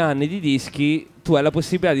tanti anni di dischi, tu hai la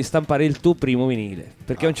possibilità di stampare il tuo primo vinile,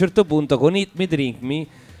 perché a un certo punto con Eat Me Drink Me,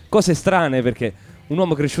 cose strane, perché un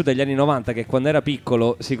uomo cresciuto negli anni 90 che quando era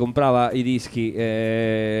piccolo si comprava i dischi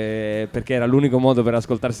perché era l'unico modo per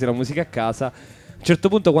ascoltarsi la musica a casa. A un certo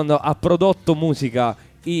punto, quando ha prodotto musica,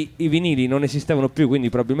 i vinili non esistevano più, quindi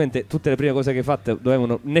probabilmente tutte le prime cose che hai fatto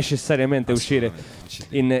dovevano necessariamente uscire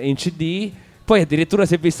in CD. Poi addirittura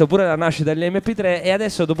si è visto pure la nascita dell'MP3 e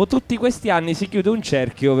adesso dopo tutti questi anni si chiude un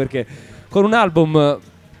cerchio, perché con un album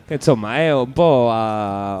che insomma è un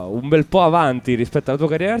bel po' avanti rispetto alla tua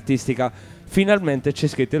carriera artistica, finalmente c'è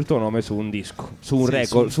scritto il tuo nome su un disco, su un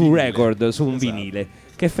record, su un vinile.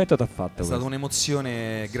 Che effetto ti ha fatto? È stata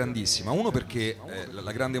un'emozione grandissima. Uno perché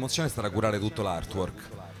la grande emozione è stata curare tutto l'artwork.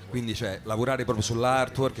 Quindi cioè lavorare proprio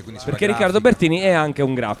sull'artwork, quindi sulla perché grafica. Riccardo Bertini è anche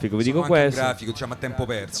un grafico, vi dico Sono anche questo. un grafico, diciamo a tempo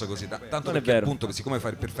perso così. Tanto Non è perché vero. appunto siccome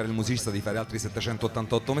per fare il musicista devi fare altri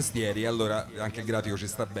 788 mestieri, allora anche il grafico ci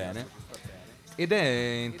sta bene. Ed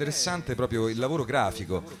è interessante proprio il lavoro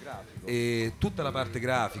grafico e tutta la parte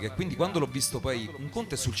grafica, e quindi quando l'ho visto poi, un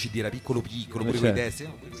conto è sul CD, era piccolo pure con i testi,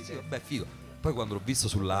 sì, vabbè, figo. Poi quando l'ho visto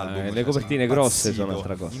sull'album, le copertine grosse sono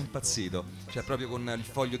un'altra cosa. Impazzito, cioè proprio con il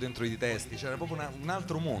foglio dentro i testi, c'era proprio un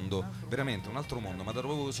altro mondo, veramente un altro mondo, mi ha dato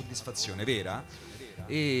proprio soddisfazione vera.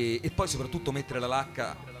 E poi soprattutto mettere la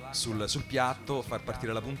lacca sul piatto, far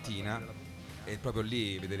partire la puntina e proprio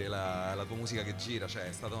lì vedere la tua musica che gira, cioè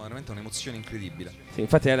è stata veramente un'emozione incredibile. Sì,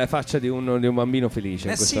 infatti è la faccia di un bambino felice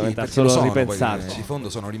in questo momento, a perché lo solo sono, poi, ripensarci. di fondo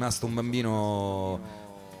sono rimasto un bambino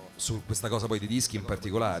su questa cosa poi di dischi in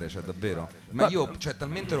particolare, cioè davvero. Ma io, cioè,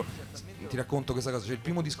 talmente ti racconto questa cosa, cioè il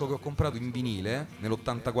primo disco che ho comprato in vinile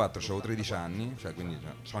nell'84, avevo 13 anni, cioè quindi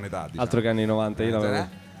c'ho un'età, diciamo. Altro che anni 90, io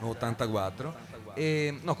l'avevo. 84.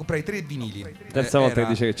 E no, comprai 3 vinili. Terza volta Era,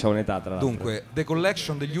 che dice che c'ha un'età, tra l'altro. dunque, The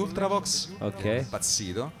Collection degli Ultravox, Ok.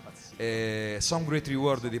 impazzito. Some Great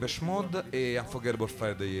Reward di Depeche Mode e Unforgettable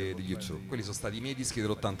Fire degli U2. Quelli sono stati i miei dischi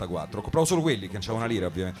dell'84. Compravo solo quelli, che non c'avevo una lira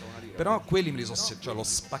ovviamente. Però quelli me li cioè, l'ho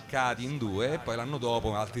spaccati in 2 e poi l'anno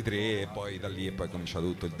dopo altri 3 e poi da lì e poi è cominciato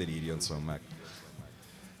tutto il delirio, insomma. Ecco.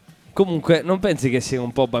 Comunque, non pensi che sia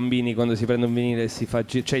un po' bambini quando si prende un vinile e si fa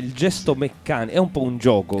cioè il gesto meccanico è un po' un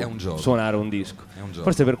gioco, È un gioco. suonare un disco. È un gioco.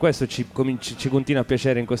 Forse per questo ci continua a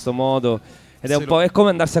piacere in questo modo. Ed è Se un po' lo- è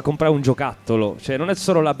come andarsi a comprare un giocattolo. Cioè, non è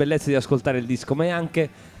solo la bellezza di ascoltare il disco, ma è anche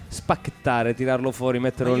spacchettare, tirarlo fuori, Ma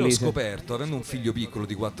metterlo io ho lì. scoperto, avendo un figlio piccolo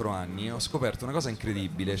di 4 anni, ho scoperto una cosa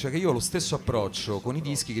incredibile, cioè che io ho lo stesso approccio con i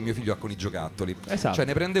dischi che mio figlio ha con i giocattoli. Esatto. Cioè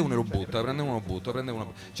ne prende uno e lo butta, ne prende uno e lo butta, prende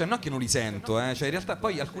uno. Cioè non che non li sento, cioè in realtà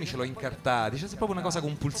poi alcuni ce l'ho incartati, cioè è proprio una cosa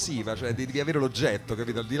compulsiva, cioè devi avere l'oggetto,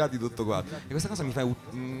 capito? Al di là di tutto qua. E questa cosa mi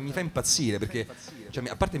fa impazzire perché cioè,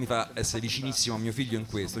 a parte mi fa essere vicinissimo a mio figlio in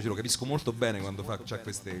questo, cioè, lo capisco molto bene quando c'ha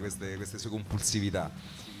queste sue compulsività.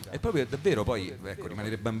 E proprio davvero poi, ecco,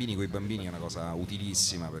 rimanere bambini con i bambini è una cosa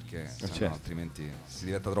utilissima perché certo. altrimenti si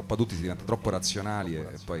diventa troppo adulti, si diventa troppo razionali e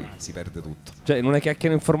poi si perde tutto. Cioè, in una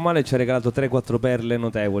chiacchiera informale ci ha regalato 3-4 perle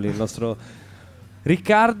notevoli il nostro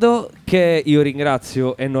Riccardo, che io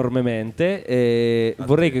ringrazio enormemente. E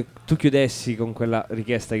vorrei che tu chiudessi con quella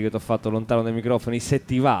richiesta che io ti ho fatto lontano dai microfoni, se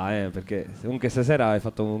ti va, perché comunque stasera hai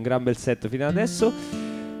fatto un gran bel set fino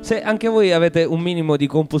adesso. Se anche voi avete un minimo di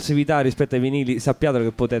compulsività rispetto ai vinili, sappiate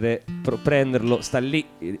che potete prenderlo, sta lì,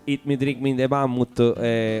 Eat Me Drink Me The Mammoth,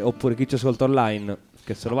 oppure chi ci ascolta online,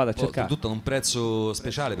 che se lo vada a cercare. Tutto a un prezzo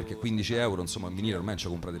speciale perché 15 euro, insomma, in vinile ormai non ci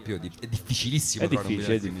comprate più, è difficilissimo. È trovare un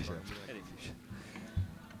difficile, vinile è a 15 difficile. euro.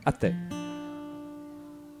 A te.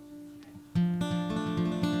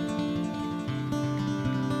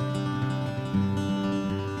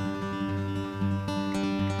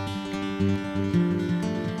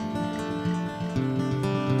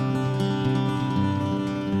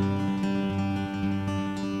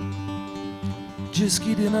 Just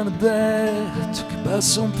kidding on the bed, talking about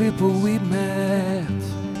some people we met.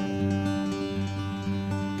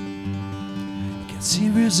 Get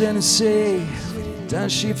serious and say,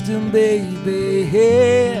 downshifting baby.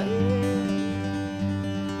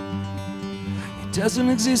 It doesn't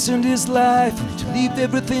exist in this life, you need to leave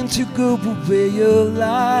everything to go away your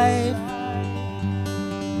life.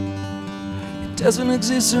 It doesn't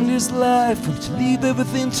exist in this life, you need to leave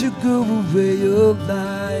everything to go away your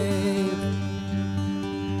life.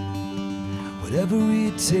 Whatever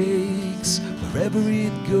it takes, wherever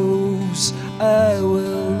it goes, I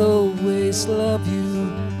will always love you.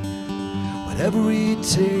 Whatever it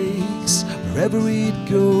takes, wherever it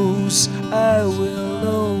goes, I will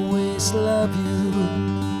always love you.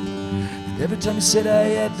 And every time you said I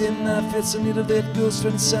had enough, it's a needle that goes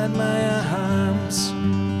straight inside my arms.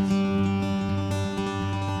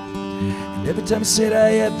 And every time you said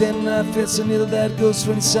I had enough, it's a needle that goes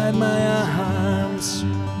straight inside my arms.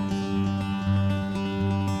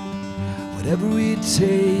 Whatever it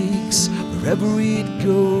takes, wherever it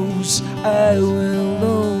goes, I will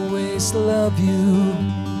always love you.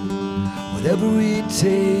 Whatever it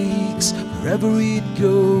takes, wherever it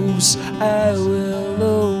goes, I will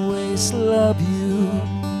always love you.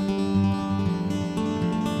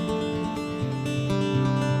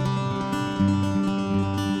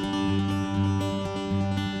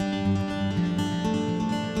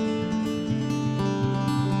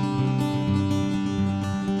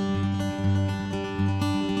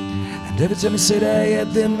 And every time you said I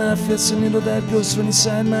had enough, it's a needle that goes right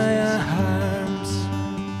inside my arms.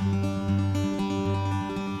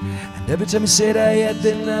 And every time you said I had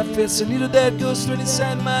enough, it's a needle that goes right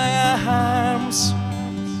inside my arms.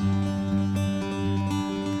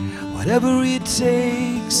 Whatever it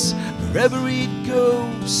takes, wherever it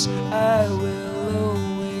goes, I will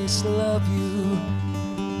always love you.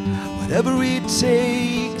 Whatever it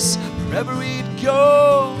takes, wherever it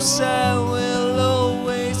goes, I will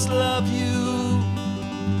always love you.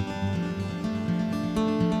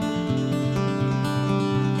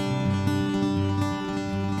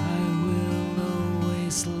 I will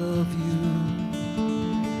always love you.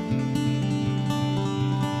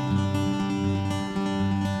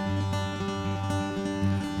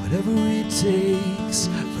 Whatever it takes,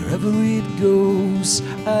 wherever it goes,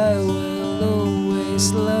 I will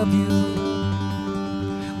always love you.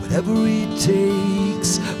 Whatever it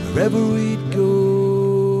takes, wherever it goes.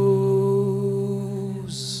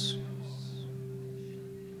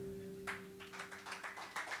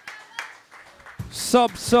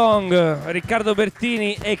 Sob Song, Riccardo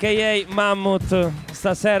Bertini a.k.a. Mammoth,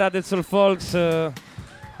 stasera del Soul Folks,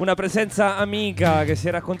 una presenza amica che si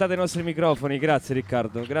è raccontata ai nostri microfoni. Grazie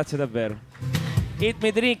Riccardo, grazie davvero. Eat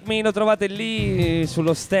Me Drink Me lo trovate lì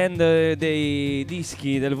sullo stand dei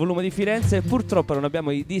dischi del volume di Firenze. Purtroppo non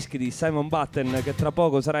abbiamo i dischi di Simon Batten, che tra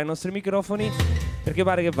poco sarà ai nostri microfoni, perché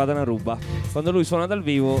pare che vadano a ruba. Quando lui suona dal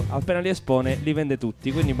vivo, appena li espone, li vende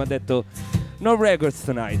tutti. Quindi mi ha detto no records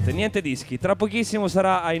tonight, niente dischi. Tra pochissimo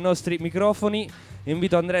sarà ai nostri microfoni.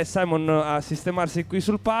 Invito Andrea e Simon a sistemarsi qui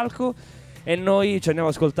sul palco e noi ci andiamo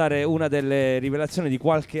ad ascoltare una delle rivelazioni di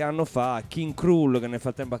qualche anno fa, King Krul, che nel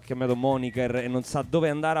frattempo ha cambiato moniker e non sa dove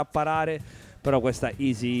andare a parare. Però questa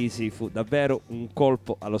Easy Easy fu davvero un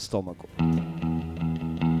colpo allo stomaco.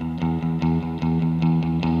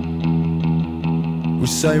 We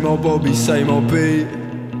same old Bobby, same old beat.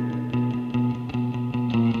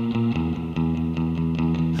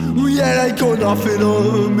 Yeah, they got nothing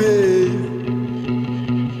on me.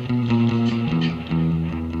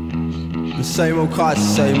 The same old cars,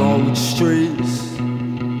 same old streets.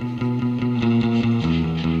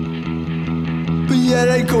 But yeah,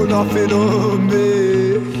 they got nothing on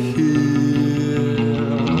me.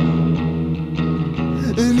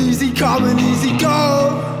 And easy come and easy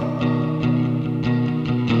go.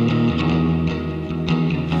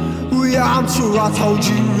 Well, yeah, I'm sure I told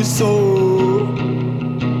you so.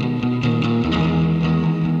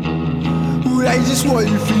 Well, they just want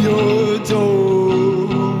you for your door.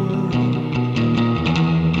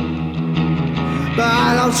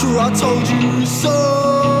 Man, I'm sure I told you so.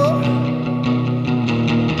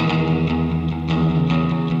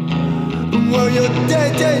 Well, your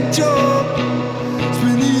dead job has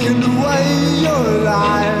been eating away your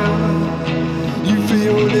life. You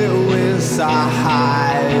feel a little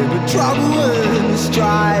inside, but trouble and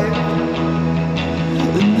strife.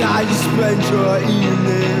 And now you spend your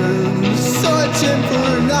evenings searching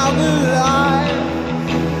for another life.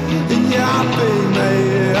 And yeah, I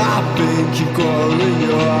think you've got her in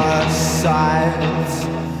your sights.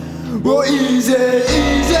 Well, easy,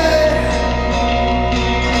 easy.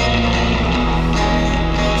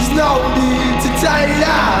 There's no need to take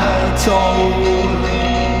that toll.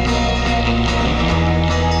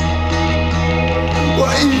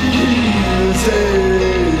 Well, easy.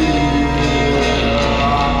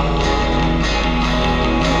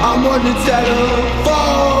 I'm on the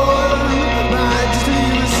telephone. Man, just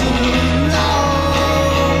leave us alone.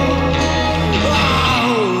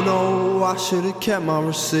 Oh no, I should've kept my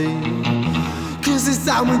receipt. Cause this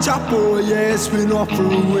sandwich I bought, yeah, it's been off for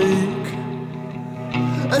a week.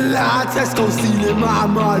 And now Tesco stealing my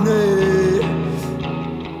money.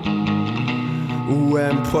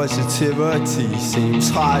 When positivity seems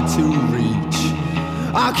hard to reach,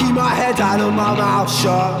 I keep my head down and my mouth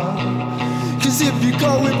shut. Cause if you're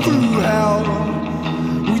going through hell,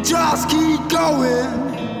 we just keep going.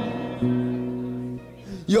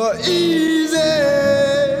 You're easy,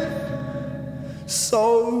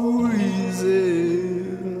 so easy.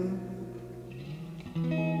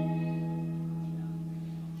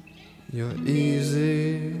 You're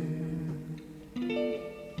easy.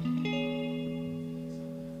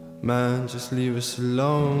 Man, just leave us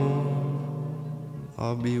alone.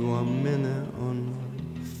 I'll be 1 minute on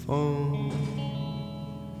the phone.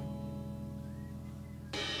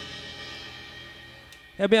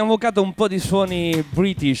 E abbiamo invocato un po' di suoni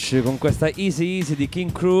british con questa Easy Easy di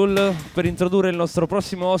King Krul per introdurre il nostro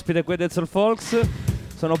prossimo ospite qui del Soul Folks.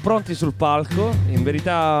 Sono pronti sul palco. In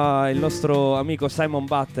verità il nostro amico Simon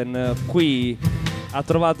Batten qui ha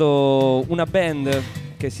trovato una band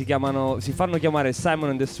che si fanno chiamare Simon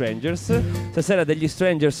and the Strangers. Stasera degli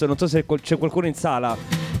Strangers, non so se c'è qualcuno in sala,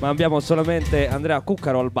 ma abbiamo solamente Andrea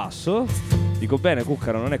Cuccaro al basso. Dico bene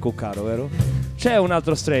Cuccaro, non è Cuccaro, vero? C'è un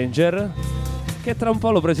altro Stranger che tra un po'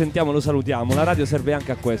 lo presentiamo, lo salutiamo. La radio serve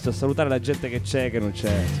anche a questo, a salutare la gente che c'è e che non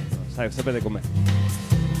c'è. Sapete com'è.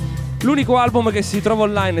 L'unico album che si trova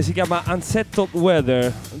online si chiama Unsettled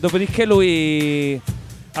Weather. Dopodiché lui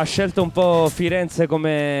ha scelto un po' Firenze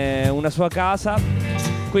come una sua casa.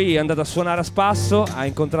 Qui è andato a suonare a spasso, ha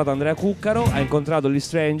incontrato Andrea Cuccaro, ha incontrato gli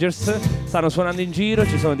Strangers, stanno suonando in giro,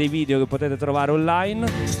 ci sono dei video che potete trovare online.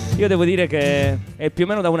 Io devo dire che è più o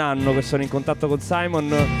meno da un anno che sono in contatto con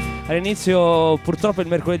Simon. All'inizio purtroppo il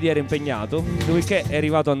mercoledì era impegnato, dopodiché è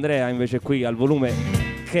arrivato Andrea invece qui al volume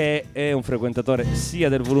che è un frequentatore sia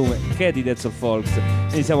del volume che di Dead Soul Folks,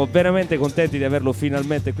 quindi siamo veramente contenti di averlo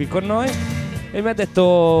finalmente qui con noi. E mi ha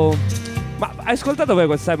detto: ma hai ascoltato poi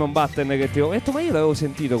quel Simon Batten che ti ho detto? Ma io l'avevo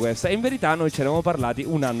sentito questa, e in verità noi ce ne eravamo parlati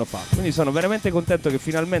un anno fa, quindi sono veramente contento che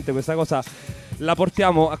finalmente questa cosa la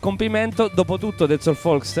portiamo a compimento. Dopotutto Dead Soul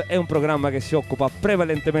Folks è un programma che si occupa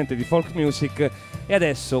prevalentemente di folk music, e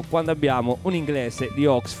adesso quando abbiamo un inglese di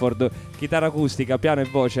Oxford, chitarra acustica, piano e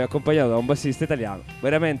voce, accompagnato da un bassista italiano,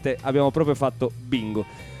 veramente abbiamo proprio fatto bingo.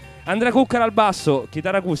 Andrea Cuccara al basso,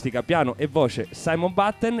 chitarra acustica, piano e voce Simon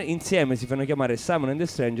Batten, insieme si fanno chiamare Simon and the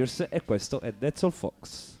Strangers, e questo è Dead Soul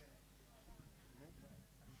Folks.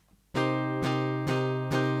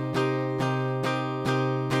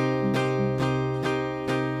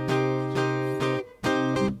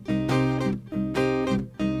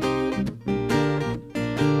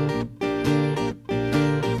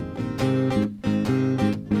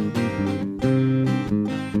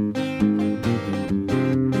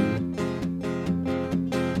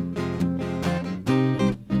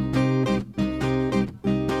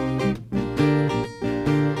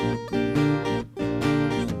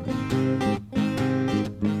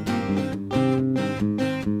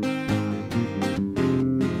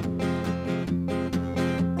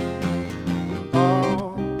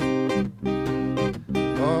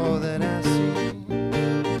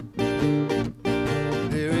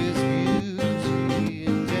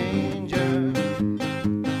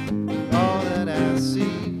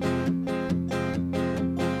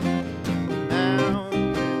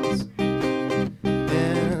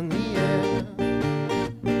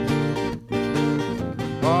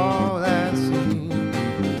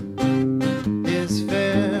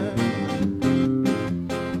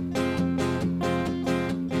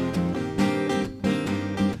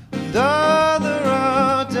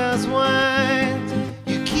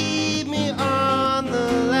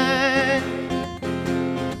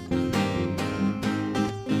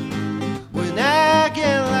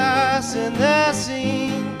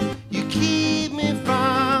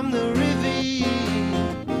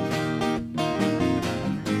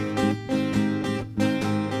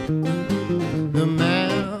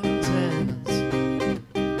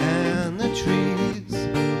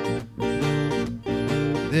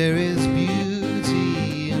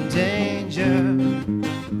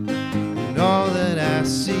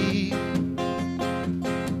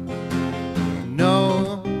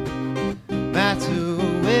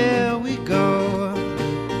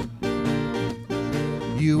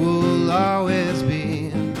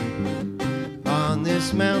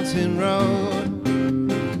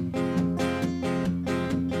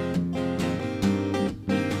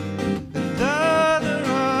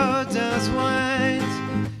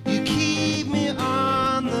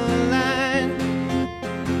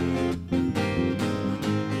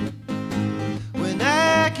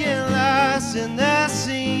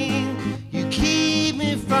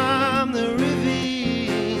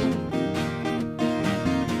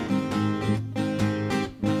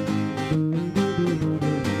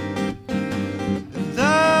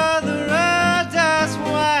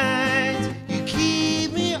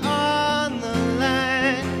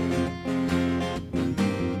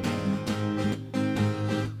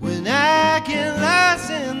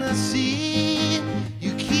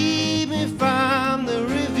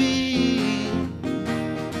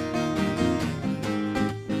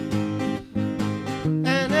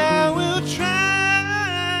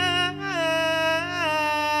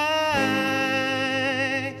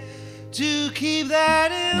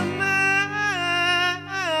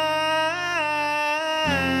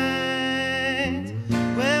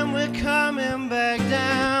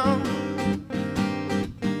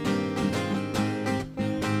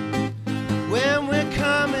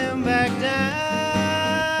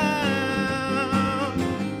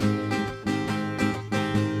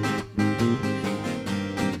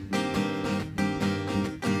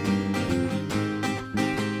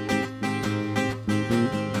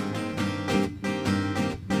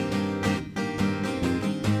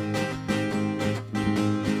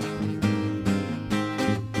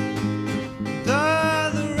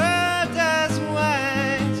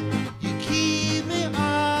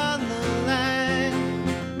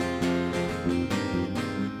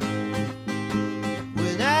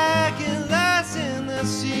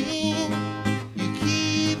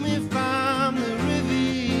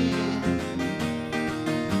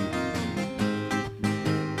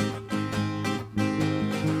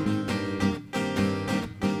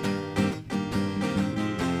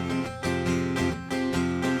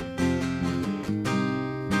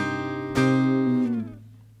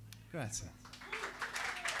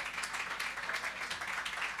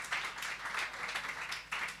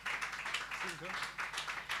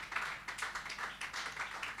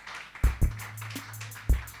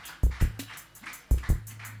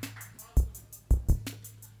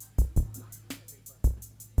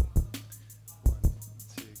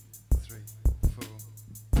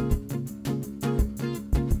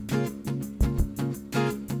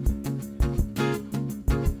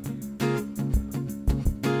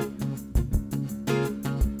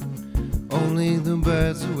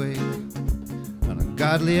 birds awake on a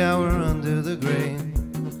godly hour under the grain.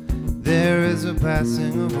 There is a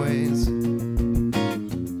passing of ways.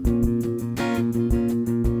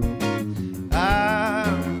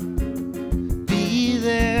 I'll be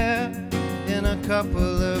there in a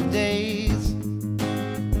couple of days.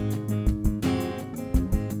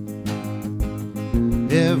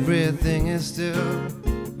 Everything is still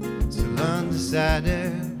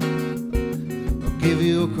undecided. I'll give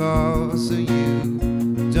you a call so you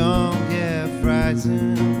don't get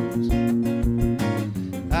frightened.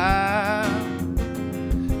 I'll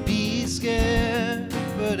be scared,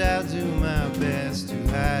 but I'll do my best to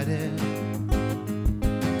hide it.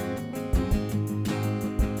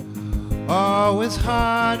 Always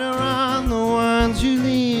harder on the ones you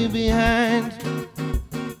leave behind.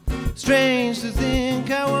 Strange to think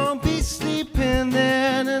I won't be sleeping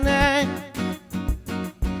there tonight.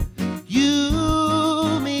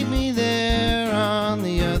 You meet me there on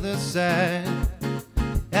the other side,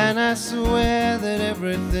 and I swear that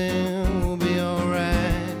everything will be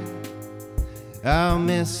alright. I'll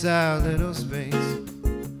miss our little space,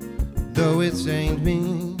 though it ain't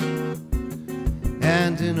me.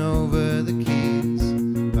 Handing over the keys,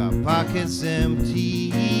 our pockets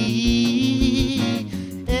empty.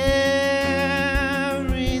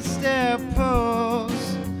 Every step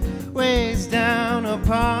pulls weighs down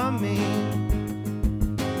upon me.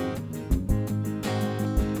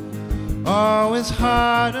 Always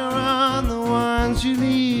harder on the ones you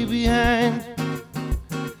leave behind.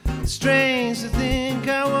 Strange to think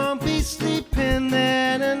I won't be sleeping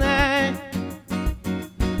there tonight.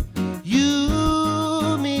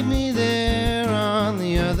 You meet me there on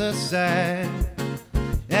the other side,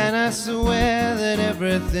 and I swear that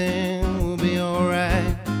everything will be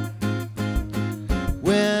alright.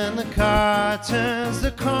 When the car turns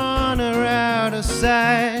the corner out of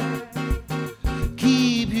sight,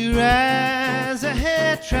 keep your eyes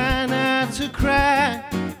ahead, try not to cry.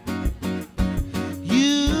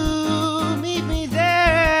 You meet me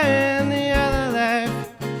there in the other life,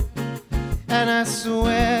 and I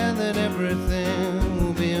swear that everything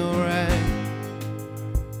will be alright.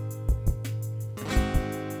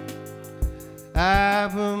 I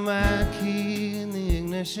put my key in the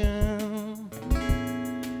ignition,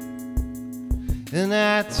 and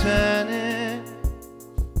I turn it.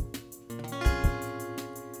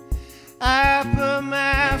 I put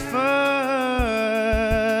my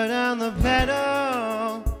foot on the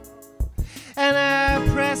pedal, and I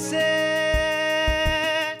press it,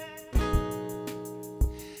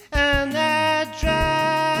 and I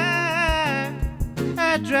drive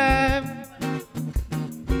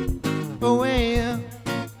away.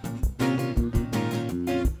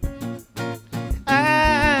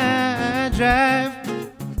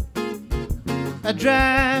 I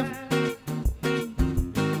drive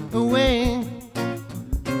away.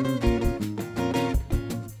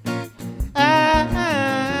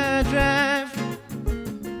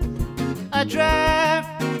 I drive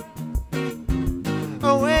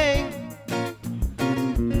away.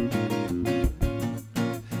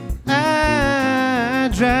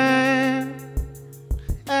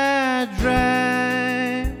 I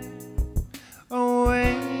drive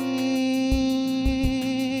away.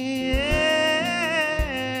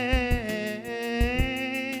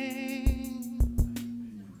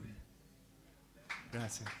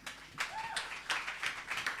 Grazie.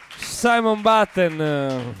 Simon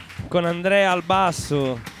Batten con Andrea al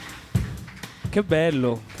basso. Che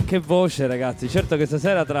bello, che voce, ragazzi. Certo che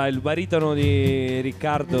stasera tra il baritono di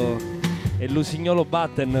Riccardo e l'usignolo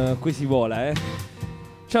Batten qui si vola, eh.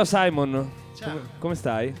 Ciao Simon. Ciao. Come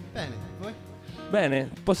stai? Bene, voi? Bene,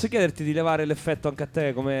 posso chiederti di levare l'effetto anche a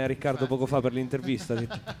te come a Riccardo poco fa per l'intervista?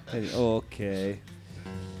 Ok.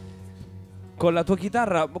 Con la tua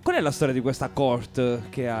chitarra, qual è la storia di questa Cort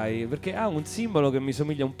che hai? Perché ha un simbolo che mi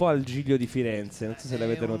somiglia un po' al Giglio di Firenze, non so se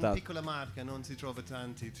l'avete È una notato. piccola marca, non si trova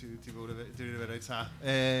tanti, tipo di verità.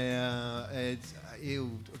 Io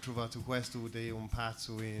ho trovato questo di un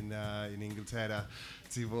pazzo in Inghilterra,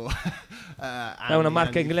 tipo È una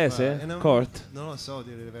marca inglese? Cort? Non lo so,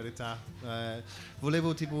 dire la verità.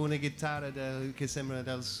 Volevo tipo una chitarra che sembra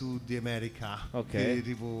del sud di America, Ok. che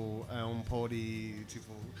tipo ha un po' di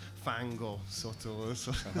tipo fango sotto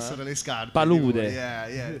le scarpe. Palude. Tipo,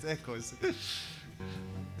 yeah, è così.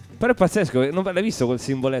 Però è pazzesco, non l'hai visto quel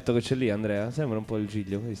simboletto che c'è lì, Andrea? Sembra un po' il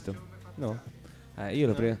Giglio, hai visto? No? Io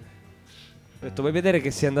l'ho ho detto, vuoi vedere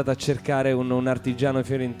che si è andato a cercare un artigiano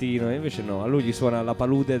fiorentino? E invece no, a lui gli suona la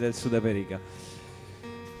palude del Sud America.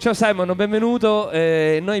 Ciao Simon, benvenuto.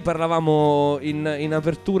 Noi parlavamo in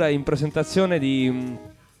apertura, in presentazione di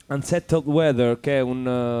Unsettled Weather, che è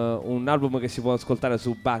un album che si può ascoltare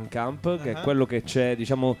su Bandcamp, che è quello che c'è,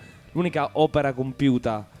 diciamo, l'unica opera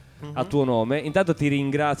compiuta a tuo nome. Intanto ti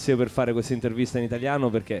ringrazio per fare questa intervista in italiano,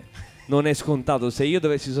 perché non è scontato. Se io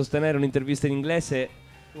dovessi sostenere un'intervista in inglese,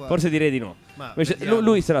 forse direi di no. Ma Invece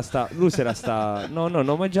lui se la sta.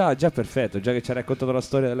 No, ma già perfetto. Già che ci ha raccontato la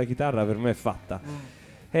storia della chitarra, per me è fatta.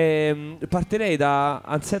 Partirei da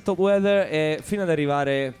Unsettled Weather e fino ad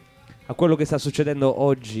arrivare a quello che sta succedendo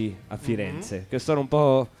oggi a Firenze, che sono un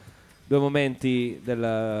po' due momenti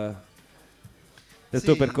del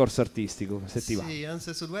tuo percorso artistico, se ti va. Sì,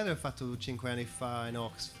 Unsettled Weather ho fatto 5 anni fa in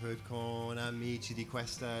Oxford con amici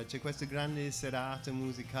c'è questa grande serata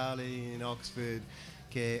musicale in Oxford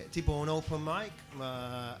che è tipo un open mic,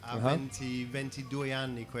 ma ha 22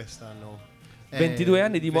 anni quest'anno. 22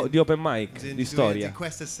 anni di open mic, 22 di storia. Di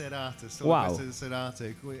questa serata, queste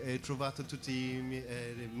serate. Ho trovato tutti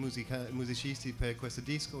i musicisti per questo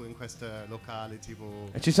disco in questo locale. Tipo,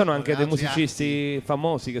 E ci sono anche dei altri musicisti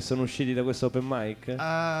famosi che sono usciti da questo open mic?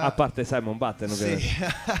 A parte Simon Batten, sì.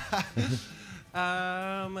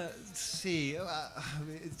 Sì,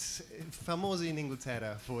 famosi in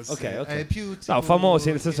Inghilterra forse. Ok. Più tipo, No, famosi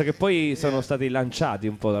nel senso che poi sono stati lanciati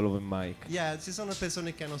un po' dall'open mic. Ci sono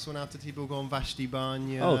persone che hanno suonato tipo con Vashti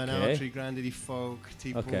Bunyan, Ok. altri grandi di folk,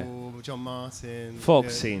 tipo John Martin. Folk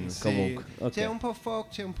scene, sì. comunque. Ok. C'è un po' folk,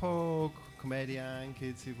 c'è un po' commedia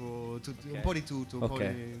anche, tipo un po' di tutto, un po'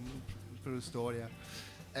 di storia.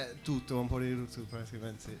 Tutto, un po' di tutto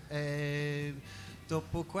praticamente. E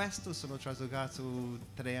dopo questo sono traslocato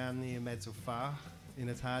 3 anni e mezzo fa in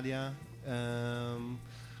Italia.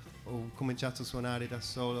 Ho cominciato a suonare da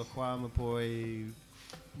solo qua, ma poi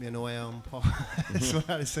mi annoia un po'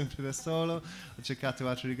 suonare sempre da solo. Ho cercato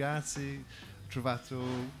altri ragazzi, ho trovato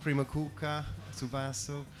prima Cucca sul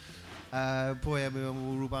basso, poi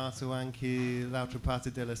abbiamo rubato anche l'altra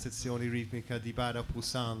parte della sezione ritmica di Bada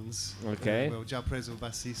Sons. Avevo già preso il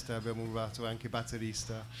bassista, abbiamo rubato anche il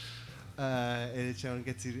batterista. E c'è un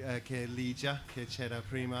che è Ligia, che c'era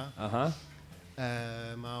prima.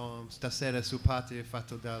 Ma stasera su Party è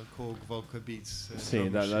fatto dal Cold Vocal Beats. Sì,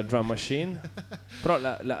 dalla drum machine. Però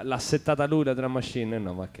l'ha settata lui la drum machine?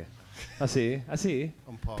 No, ma che? Ah sì?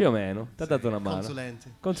 Un po'. Più o meno. Ti ha dato una mano.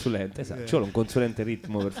 Consulente, esatto. Ci vuole un consulente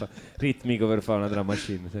ritmico per fare una drum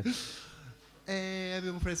machine. Sì. E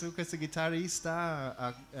abbiamo preso questo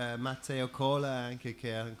chitarrista, Matteo Cola, anche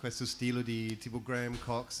che ha questo stile di tipo Graham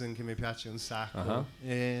Coxon che mi piace un sacco.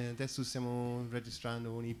 E adesso stiamo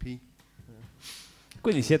registrando un EP.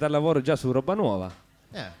 Quindi siete al lavoro già su roba nuova?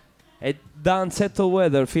 E da Unsettled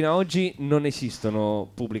Weather fino ad oggi non esistono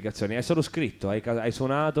pubblicazioni, hai solo scritto, hai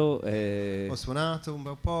suonato? Ho suonato un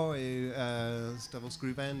bel po' e stavo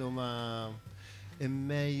scrivendo, ma è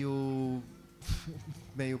meglio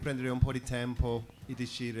prendere un po' di tempo e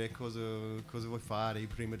decidere cosa vuoi fare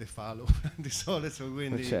prima di farlo di solito,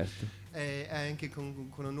 quindi certo. E anche con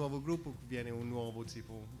un nuovo gruppo viene un nuovo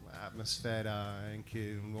tipo atmosfera,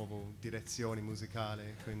 anche una nuova direzione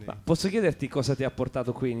musicale, quindi. Ma posso chiederti cosa ti ha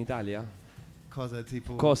portato qui in Italia? Cosa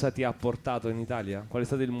ti ha portato in Italia? Qual è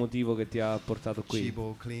stato il motivo che ti ha portato qui?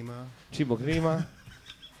 Cibo, clima.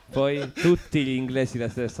 Poi tutti gli inglesi la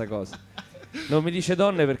stessa cosa. Non mi dice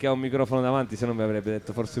donne perché ha un microfono davanti, se no mi avrebbe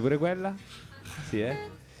detto forse pure quella. Sì,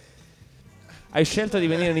 Hai scelto di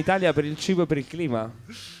venire in Italia per il cibo e per il clima?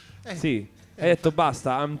 Sì. Hai detto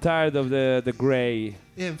basta, I'm tired of the grey.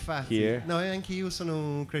 Infatti, here. No, anche io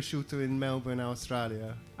sono cresciuto in Melbourne,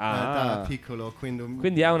 Australia, da piccolo,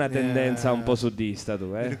 quindi ha una tendenza un po' sudista tu,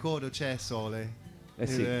 Mi ricordo c'è sole,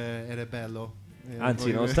 sì. Era bello. Anzi,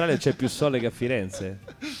 in Australia c'è più sole che a Firenze,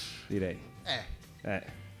 direi.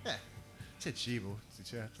 C'è cibo, sì,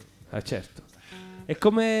 certo. Certo. E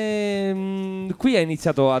come qui hai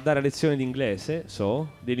iniziato a dare lezioni di inglese,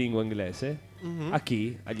 di lingua inglese? A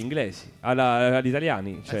chi? Agli inglesi? Agli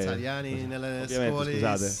italiani? Cioè, italiani nelle scuole,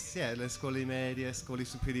 le scuole medie, scuole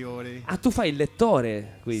superiori. Ah, tu fai il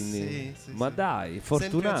lettore, quindi? Sì, ma dai,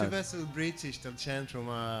 fortunato. Sempre verso il British del centro,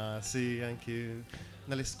 ma sì, anche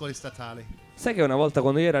nelle scuole statali. Sai che una volta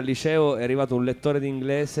quando io ero al liceo è arrivato un lettore di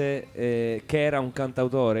inglese che era un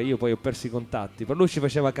cantautore, io poi ho perso i contatti, però lui ci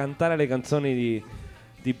faceva cantare le canzoni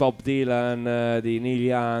di Bob Dylan, di Neil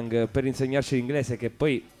Young, per insegnarci l'inglese, che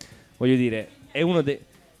poi, voglio dire, è uno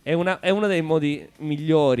dei modi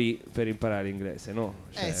migliori per imparare l'inglese, no?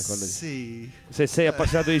 Cioè, sì. Se sei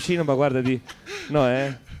appassionato di cinema, guardati. No,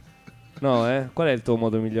 No, Qual è il tuo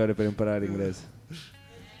modo migliore per imparare l'inglese?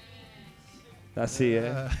 Ah sì,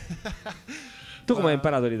 Tu come hai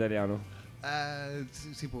imparato l'italiano?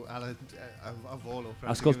 Tipo a volo.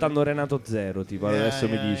 Ascoltando Renato Zero, tipo adesso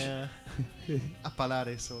mi dici. A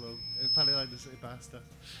parlare solo. Parlare e basta.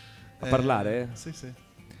 A parlare? Sì, sì.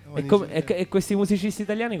 E questi musicisti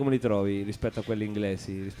italiani come li trovi rispetto a quelli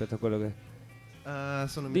inglesi? Rispetto a quello che...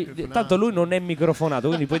 sono microfonati. Tanto lui non è microfonato,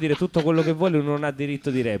 quindi puoi dire tutto quello che vuoi, lui non ha diritto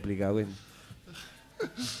di replica. Quindi.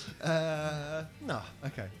 No,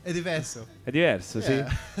 ok. È diverso. È diverso, Yeah.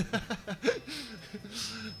 sì?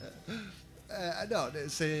 No,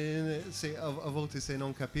 se a volte se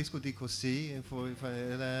non capisco dico sì e poi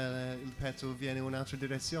il pezzo viene in un'altra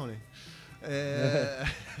direzione. È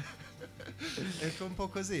un po'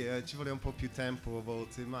 così, ci vuole un po' più tempo a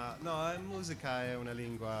volte, ma no, la musica è una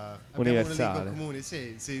lingua universale. Abbiamo una lingua comune,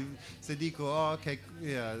 sì. Se dico, ok,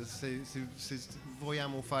 se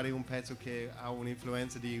vogliamo fare un pezzo che ha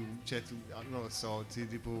un'influenza di un certo, non lo so,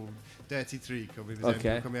 tipo Dirty Trick, come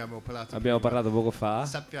esempio, Ok. come abbiamo parlato Abbiamo prima. parlato poco fa.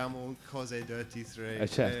 Sappiamo cosa è Dirty Trick,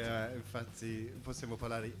 Certo. infatti possiamo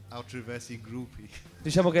parlare attraverso i gruppi.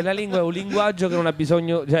 Diciamo che la lingua è un linguaggio che non ha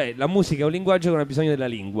bisogno, cioè la musica è un linguaggio che non ha bisogno della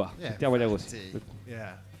lingua. Mettiamola così. Sì,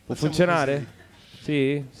 Può funzionare?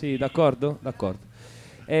 Sì, sì, d'accordo? D'accordo.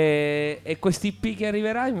 E questi EP che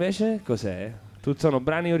arriverà invece cos'è? Sono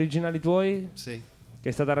brani originali tuoi? Sì.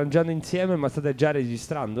 Che state arrangiando insieme ma state già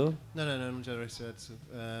registrando? No, non già registrati.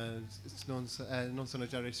 Non sono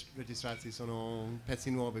già registrati, sono pezzi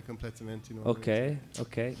nuovi, completamente nuovi.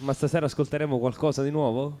 Ok. Ma stasera ascolteremo qualcosa di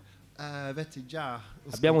nuovo? Avete già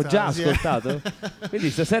Abbiamo già ascoltato? Quindi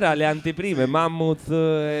stasera le anteprime,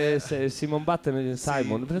 Mammoth, Simon Batten e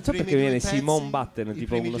Simon. Non so perché viene Simon Batten,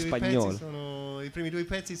 tipo uno spagnolo. I primi due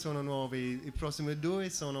pezzi sono nuovi, i prossimi due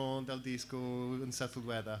sono dal disco Unsettled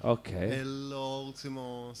Weather. Ok. E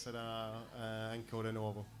l'ultimo sarà ancora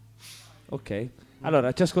nuovo. Ok.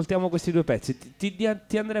 Allora, ci ascoltiamo questi due pezzi.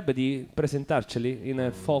 Ti andrebbe di presentarceli in a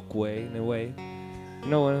folk way, in a way?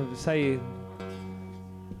 No, sai...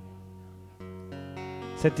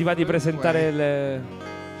 Se ti va di presentare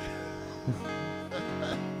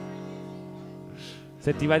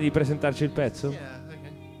Se ti va di presentarci il pezzo? Yeah,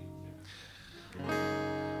 okay.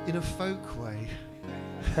 In a folk way.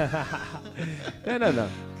 No.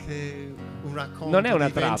 Che un racconto Non è una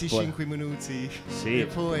di trappola. 25 minuti Sì. e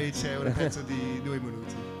poi c'è un pezzo di 2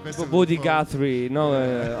 minuti. Questo Tipo è un Woody po'- Guthrie, no?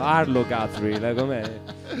 Arlo Guthrie, com'è?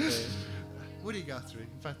 Woody Guthrie,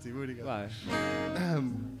 infatti Woody Guthrie. Vai.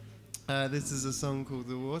 This is a song called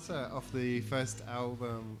The Water off the first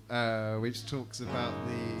album, which talks about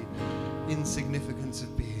the insignificance of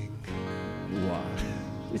being. Wow.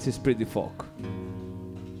 This is pretty folk.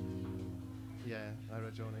 Yeah, hai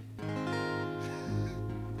ragione.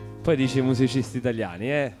 Poi dici i musicisti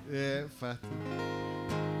italiani, Infatti.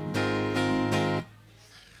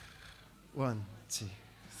 1, 2,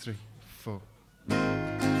 3, 4.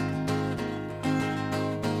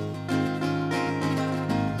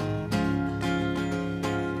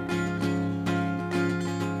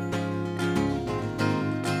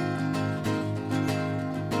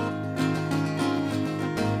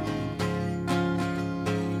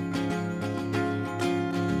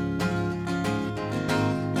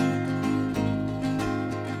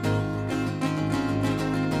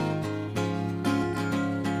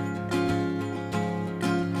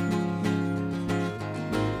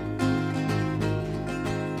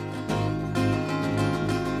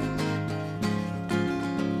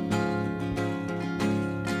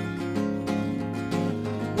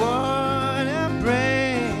 Water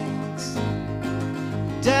breaks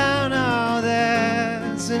down all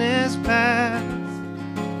that's in his path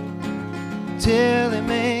till it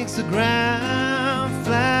makes the ground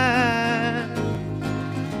flat.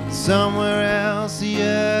 Somewhere else the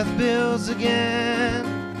earth builds again.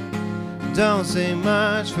 Don't say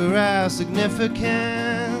much for our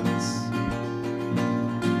significance.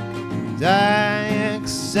 And I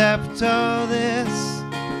accept all this.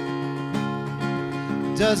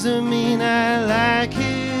 Doesn't mean I like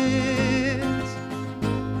it.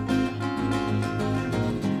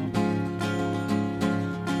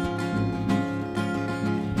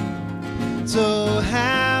 So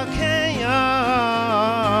how can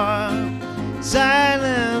your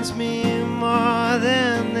silence mean more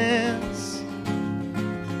than this?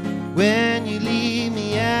 When you leave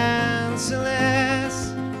me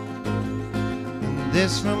answerless, and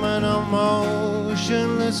this from an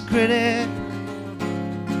emotionless critic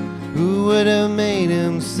who would have made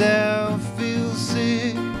himself feel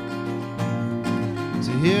sick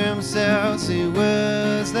to hear himself say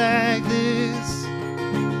words like this.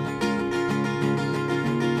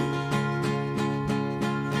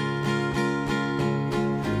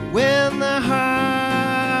 When the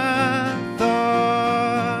heart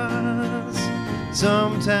thaws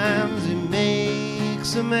Sometimes it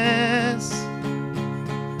makes a mess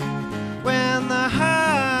when the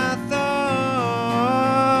heart thaws.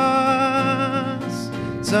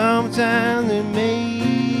 Sometimes it makes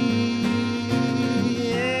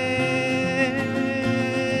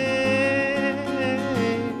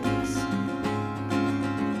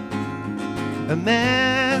a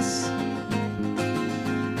mess.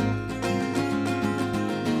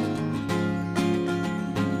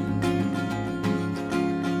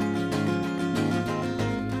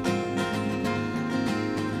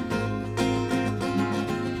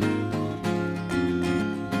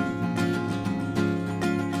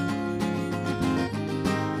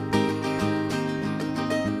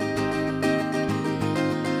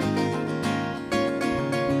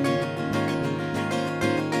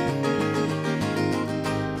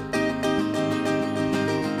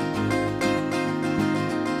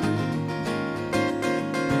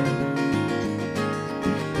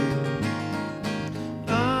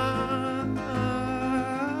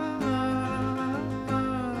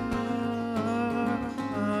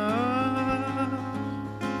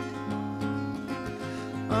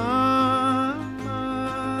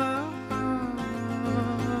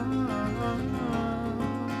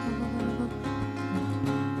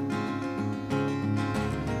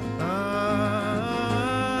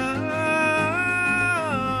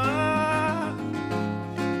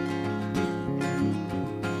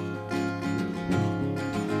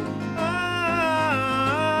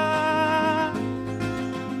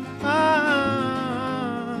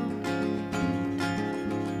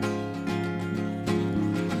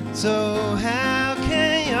 So how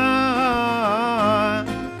can your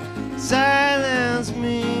silence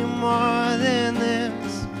me more than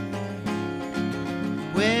this?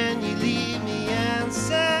 When you leave me answerless,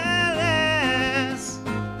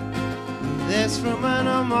 this from an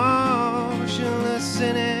emotionless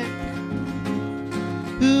cynic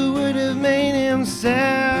who would have made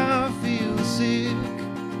himself feel sick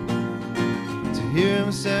to hear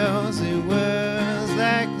himself say words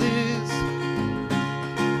like this.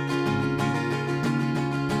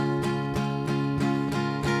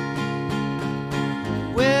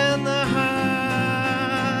 When the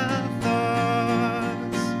heart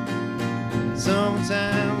thaws,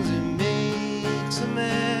 sometimes it makes a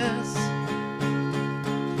mess.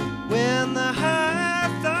 When the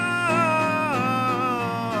heart thaws,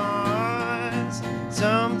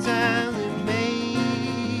 sometimes it makes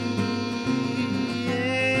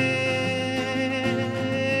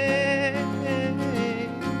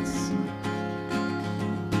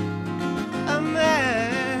a mess.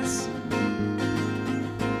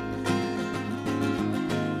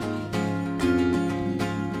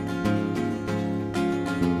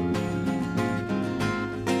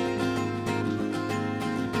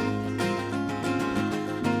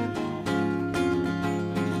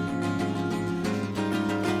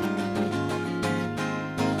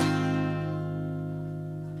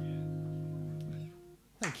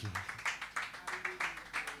 Thank you.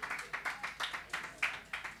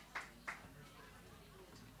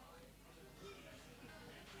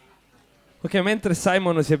 Ok, mentre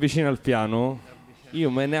Simon si avvicina al piano,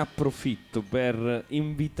 io me ne approfitto per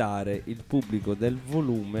invitare il pubblico del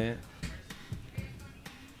volume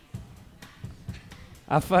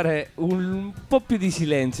a fare un po' più di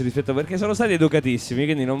silenzio rispetto, perché sono stati educatissimi,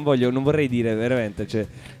 quindi non vorrei dire veramente, cioè,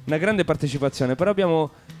 una grande partecipazione, però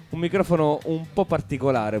abbiamo un microfono un po'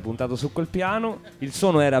 particolare puntato su quel piano. Il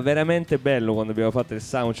suono era veramente bello quando abbiamo fatto il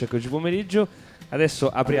soundcheck oggi pomeriggio. Adesso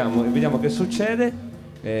apriamo e vediamo che succede.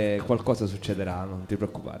 Qualcosa succederà, non ti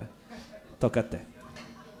preoccupare. Tocca a te.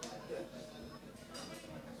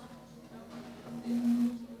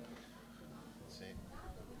 Sì.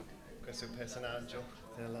 Questo è il personaggio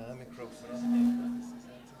del microfono.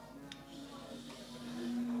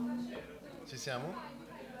 Ci siamo?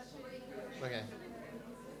 Ok.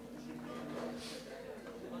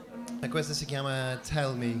 E questa si chiama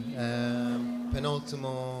Tell Me,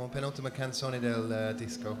 penultima canzone del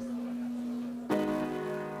disco.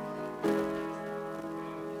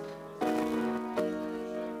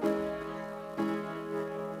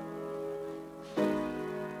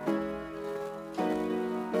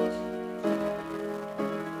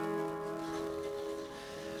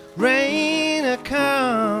 Rain a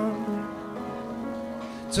come,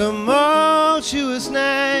 tumultuous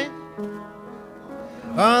night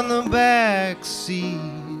on the back seat,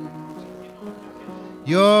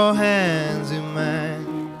 your hands in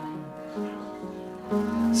mine.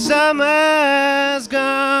 Summer's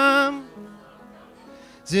gone,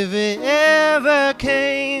 as if it ever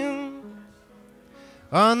came,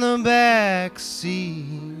 on the back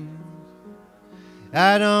seat,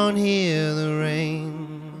 I don't hear the rain.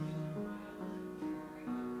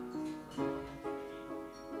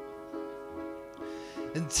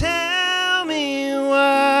 And tell me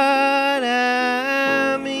what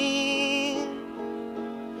I mean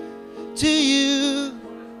to you.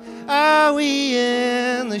 Are we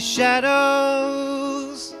in the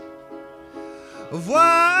shadows of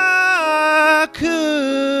what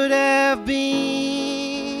could have been?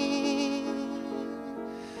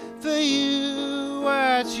 For you,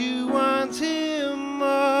 what you wanted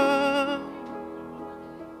more,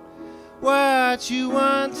 what you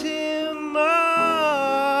wanted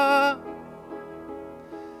more,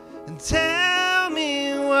 and tell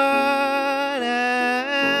me what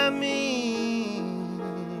I mean.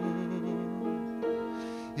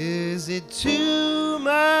 Is it too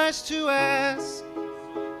much to ask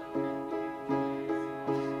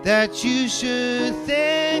that you should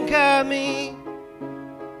think of me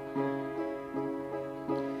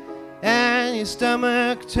and your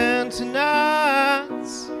stomach turn to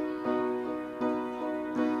knots?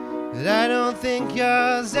 But I don't think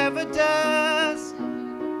yours ever does.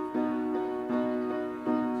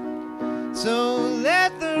 So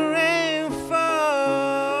let the rain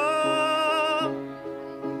fall,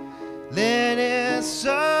 let it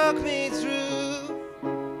soak me through.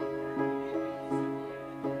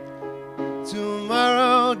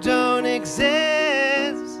 Tomorrow don't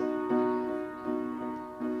exist.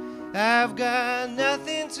 I've got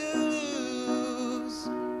nothing to lose.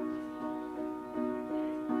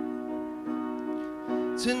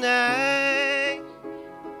 Tonight,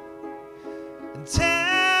 and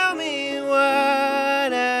tell me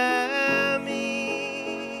what I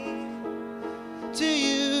mean to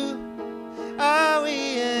you. Are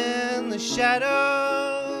we in the shadows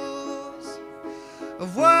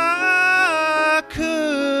of what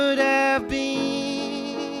could have been?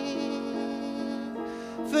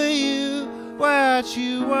 For you, what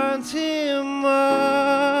you wanted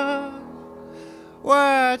more,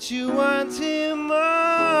 what you wanted more.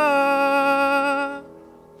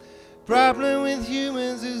 Problem with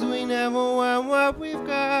humans is we never want what we've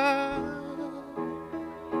got.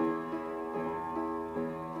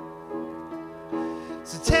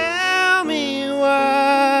 So tell me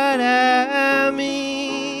what I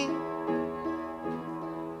mean.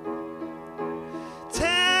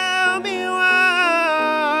 Tell me what.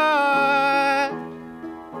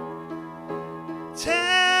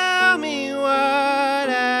 Tell me what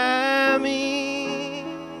I mean.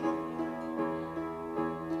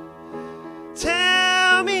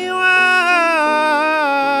 Tell me what.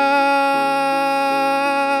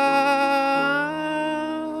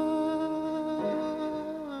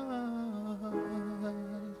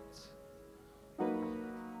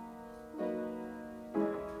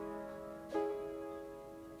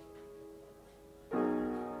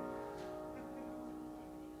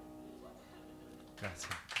 Grazie.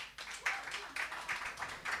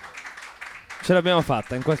 Ce l'abbiamo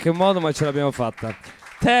fatta in qualche modo, ma ce l'abbiamo fatta.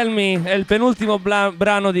 Tell Me è il penultimo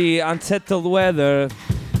brano di Unsettled Weather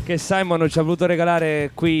che Simon ci ha voluto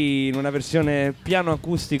regalare qui in una versione piano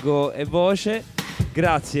acustico e voce.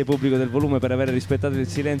 Grazie pubblico del volume per aver rispettato il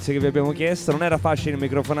silenzio che vi abbiamo chiesto. Non era facile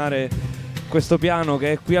microfonare questo piano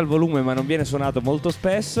che è qui al volume ma non viene suonato molto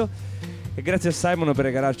spesso. E grazie a Simon per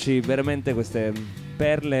regalarci veramente queste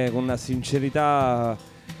perle con una sincerità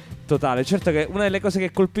totale. Certo che una delle cose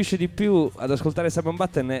che colpisce di più ad ascoltare Simon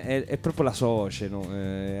Batten è proprio la sua voce, no?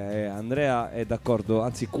 Andrea è d'accordo,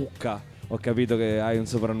 anzi Cucca, ho capito che hai un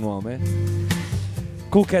soprannome.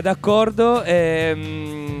 Cucca è d'accordo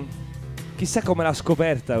e chissà come l'ha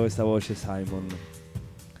scoperta questa voce Simon.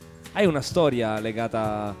 Hai una storia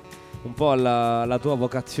legata un po' alla tua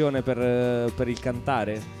vocazione per il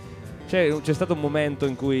cantare? C'è stato un momento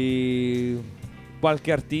in cui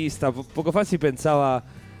qualche artista, poco fa si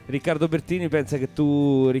pensava, Riccardo Bertini pensa che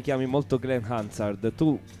tu richiami molto Glenn Hansard,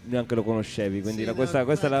 tu neanche lo conoscevi, quindi Sì, questa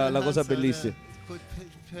è la cosa bellissima.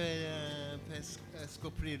 Per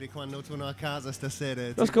scoprire quando torno a casa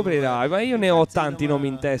stasera. Lo scoprirai, ma io ne ho tanti nomi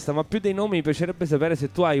in testa, ma più dei nomi mi piacerebbe sapere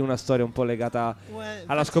se tu hai una storia un po' legata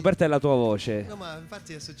alla scoperta della tua voce. No, ma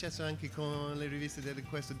infatti è successo anche con le riviste di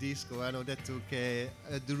questo disco. Hanno detto che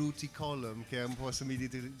The Rooty Column, che è un po' assomiglia a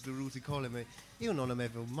The Rooty Column, e io non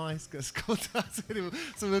l'avevo mai ascoltato.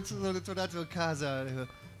 Sono tornato a casa e dico,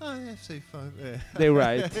 sì, They're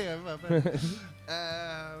right.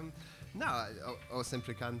 No, ho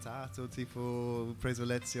sempre cantato, tipo, ho preso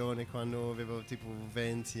lezioni quando avevo tipo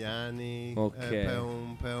 20 anni, per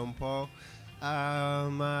un po',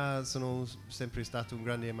 ma sono sempre stato un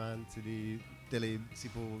grande amante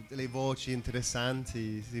delle voci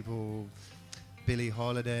interessanti, tipo Billie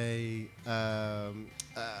Holiday,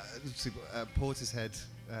 Portishead,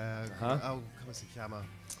 come si chiama?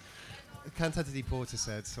 Cantanti di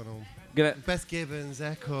Portishead sono Beth Gibbons,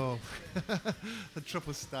 ecco.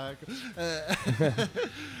 Troppo stanco.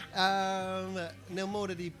 Nel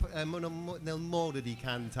modo di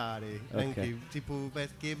cantare, anche tipo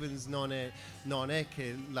Beth Gibbons non è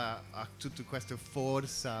che ha tutta questa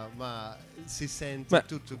forza, ma si sente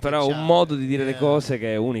tutto. Però che un c'ha. modo di dire le cose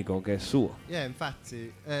che è unico, che è suo.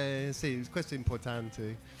 Infatti, sì, questo è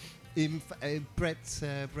importante. Brett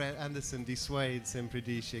Anderson di Suede sempre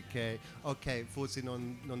dice che ok, forse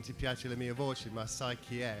non ti piace la mia voce, ma sai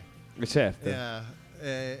chi è. Certo.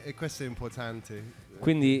 E questo è importante.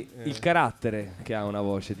 Quindi il carattere che ha una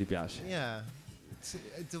voce ti piace.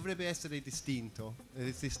 Dovrebbe essere distinto.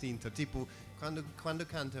 Tipo quando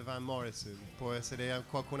canta Van Morrison può essere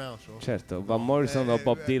qualcun altro. Certo, Van Morrison o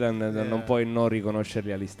Bob Dylan non puoi non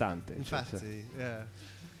riconoscerli all'istante. Infatti,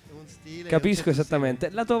 un stile, Capisco un certo esattamente.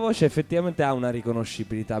 La tua voce effettivamente ha una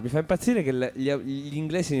riconoscibilità. Mi fa impazzire che gli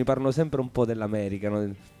inglesi mi parlano sempre un po' dell'America,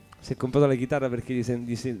 no? Si è comprato la chitarra perché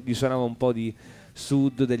gli suonava un po' di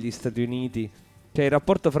sud degli Stati Uniti. Cioè il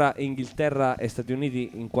rapporto fra Inghilterra e Stati Uniti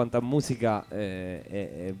in quanto a musica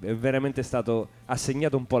è veramente ha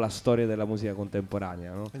segnato un po' la storia della musica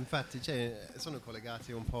contemporanea, no? Infatti sono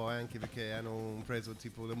collegati un po' anche perché hanno preso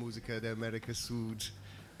tipo la musica dell'America Sud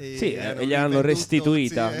e gliel'hanno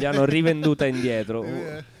restituita, gli hanno rivenduta indietro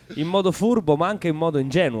in modo furbo ma anche in modo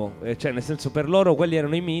ingenuo, cioè nel senso per loro quelli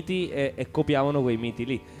erano i miti e copiavano quei miti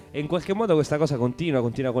lì, e in qualche modo questa cosa continua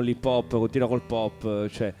con l'hip hop, continua col pop,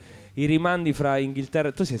 cioè i rimandi fra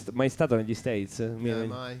Inghilterra. Tu sei mai stato negli States?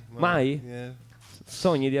 Mai? Yeah.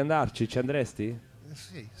 Sogni di andarci? Ci andresti?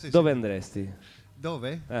 Sì, Dove sì. andresti?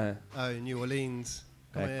 Dove? New Orleans.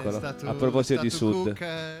 Eccolo, Stato, a proposito di Sud. Cook,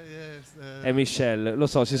 E Michelle, lo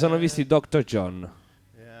so, si sono visti Dr. John.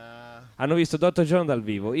 Hanno visto Dr. John dal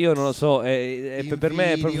vivo. Io non lo so, per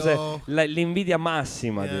me è proprio l'invidia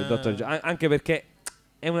massima di Dr. John. Anche perché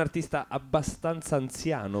è un artista abbastanza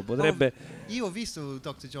anziano, potrebbe... Io ho visto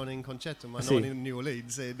Dr. John in concerto, ma Sì. non in New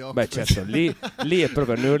Orleans. Beh certo, lì è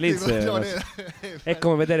proprio New Orleans. È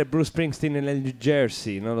come vedere Bruce Springsteen nel New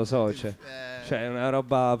Jersey, non lo so, cioè è una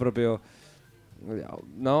roba proprio...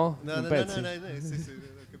 No? No, pensi? sì,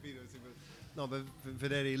 ho capito. Sì. No, per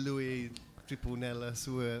vedere lui tipo nel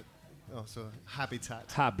suo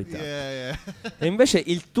Habitat. Yeah. E invece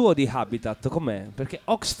il tuo di Habitat com'è? Perché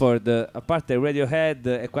Oxford, a parte Radiohead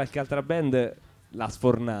e qualche altra band, l'ha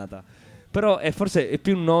sfornata. Però forse è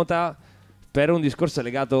più nota per un discorso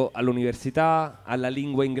legato all'università, alla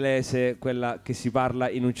lingua inglese, quella che si parla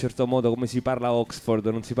in un certo modo, come si parla a Oxford,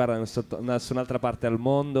 non si parla da nessun'altra parte al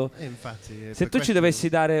mondo. Infatti, se tu ci dovessi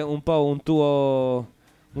dare un po' un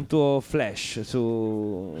tuo flash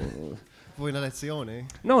su... Vuoi una lezione?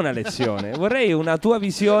 Non una lezione, vorrei una tua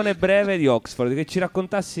visione breve di Oxford, che ci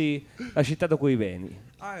raccontassi la città da cui vieni.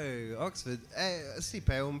 Oxford, sì,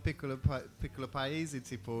 per un piccolo paese,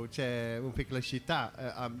 tipo, c'è una piccola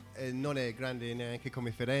città, non è grande neanche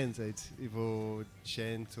come Firenze, tipo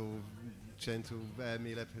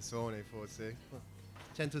 100.000 persone forse.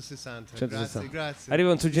 160. Grazie.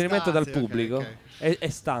 Arriva un suggerimento dal Grazie, pubblico. ok. È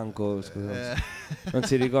stanco, scusa. Non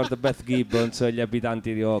si ricorda Beth Gibbons e gli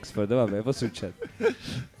abitanti di Oxford. Vabbè, può succedere.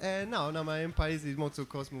 No, ma è un paese molto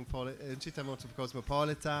città molto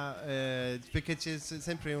cosmopolita, perché c'è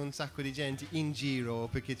sempre un sacco di gente in giro,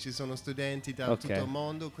 perché ci sono studenti da tutto il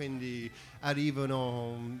mondo, quindi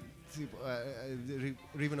arrivano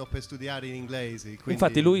per studiare in inglese. Quindi...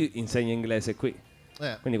 Infatti lui insegna inglese qui.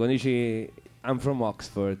 Quindi quando dici I'm from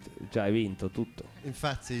Oxford, già hai vinto tutto.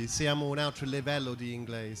 Infatti siamo un altro livello di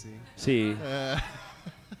inglese. Sì.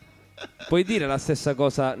 Puoi dire la stessa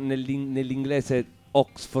cosa nell'inglese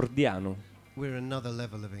oxfordiano? We're another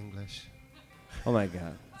level of English. Oh my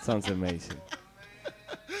god, sounds amazing.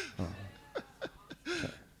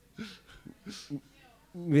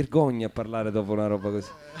 Mi vergogna a parlare dopo una roba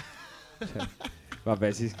così.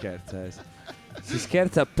 Vabbè, si scherza. Si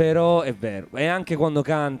scherza, però è vero. E anche quando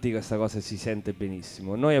canti questa cosa si sente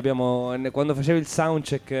benissimo. Noi quando facevi il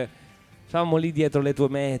soundcheck, stavamo lì dietro le tue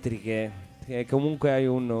metriche, che comunque hai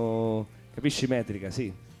capisci metrica,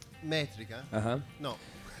 sì? Metrica? No.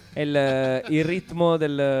 È il ritmo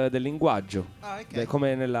del linguaggio, ok.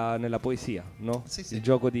 come nella poesia, no? Sì. Il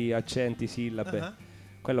gioco di accenti, sillabe.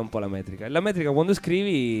 Quella è un po' la metrica. E la metrica quando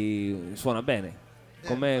scrivi suona bene.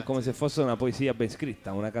 Come se fosse una poesia ben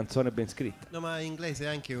scritta, una canzone ben scritta. No, ma l'inglese è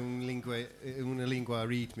anche una lingua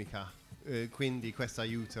ritmica, quindi questo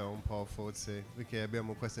aiuta un po' forse, perché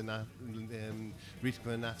abbiamo questo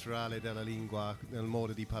ritmo naturale della lingua, nel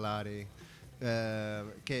modo di parlare,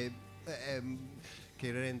 che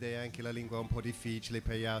che rende anche la lingua un po' difficile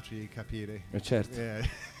per gli altri capire. Certo. Eh.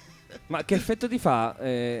 Ma che effetto ti fa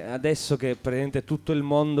adesso che praticamente tutto il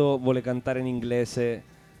mondo vuole cantare in inglese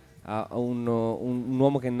a un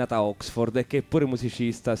uomo che è nato a Oxford e che è pure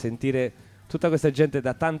musicista, sentire tutta questa gente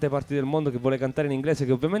da tante parti del mondo che vuole cantare in inglese,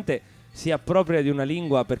 che ovviamente si appropria di una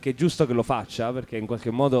lingua perché è giusto che lo faccia, perché in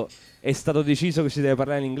qualche modo è stato deciso che si deve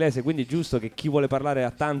parlare in inglese, quindi è giusto che chi vuole parlare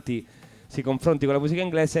a tanti si confronti con la musica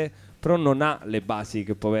inglese, però non ha le basi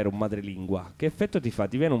che può avere un madrelingua. Che effetto ti fa?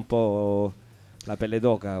 Ti viene un po' la pelle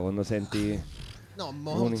d'oca quando senti... No,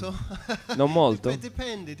 molto. Non molto?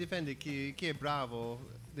 Dipende chi è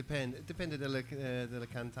bravo, dipende della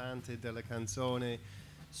cantante, della canzone.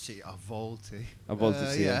 Sì, a volte. A volte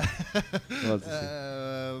sì. Yeah. A volte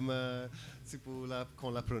sì. Tipo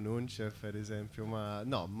con la pronuncia, per esempio, ma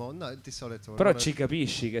no, di solito. Però ci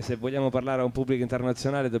capisci che se vogliamo parlare a un pubblico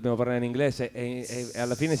internazionale dobbiamo parlare in inglese e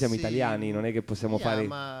alla fine siamo italiani, non è che possiamo fare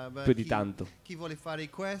più di tanto. Chi vuole fare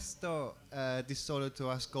questo di solito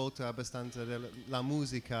ascolta abbastanza la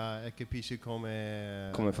musica e capisce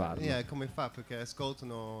come farlo. Come fa, perché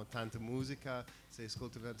ascoltano tanta musica. Se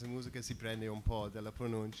ascolto tanta musica si prende un po' della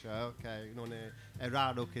pronuncia, ok? Non è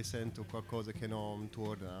raro che sento qualcosa che non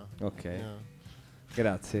torna. Ok. Yeah.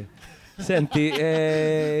 Grazie. Senti,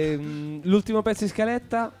 l'ultimo pezzo di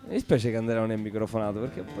scaletta, mi spiace che Andrea non è microfonato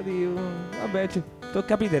perché un po' di... vabbè,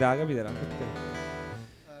 capiterà.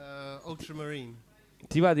 Ultramarine.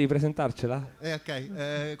 Ti va di presentarcela?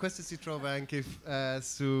 Ok, questo si trova anche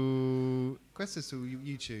questo è su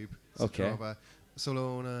YouTube. Si trova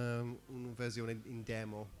solo una versione in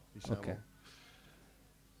demo, diciamo.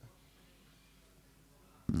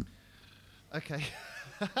 Ok.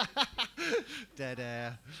 Dead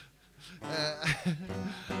air.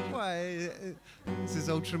 Why? This is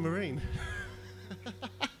Ultramarine.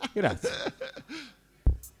 Grazie.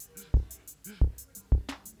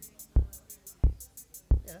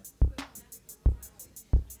 Yeah.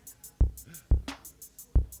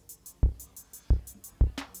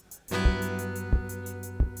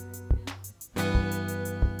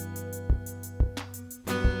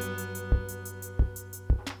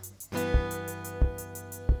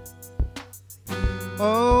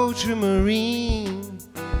 Ultramarine,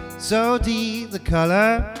 so deep the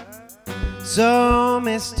color, so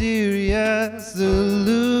mysterious the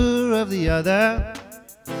lure of the other.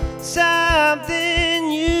 Something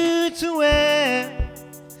new to wear,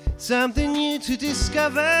 something new to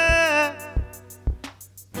discover.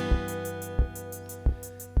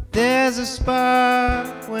 There's a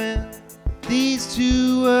spark when these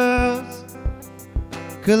two worlds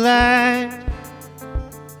collide.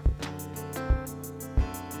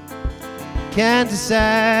 Can't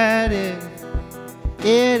decide if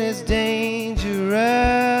it is dangerous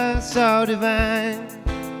or divine.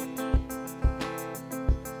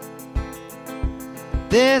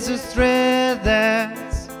 There's a thread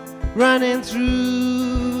that's running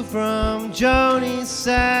through from Joni's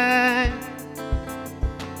side.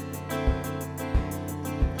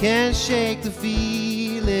 Can't shake the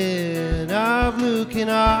feeling of looking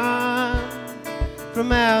on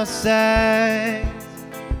from outside.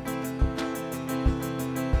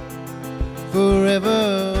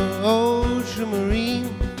 Forever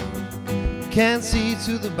ultramarine, can't see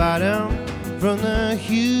to the bottom, from the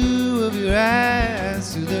hue of your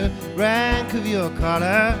eyes to the rank of your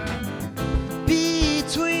collar.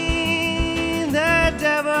 Between the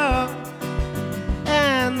devil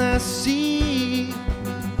and the sea,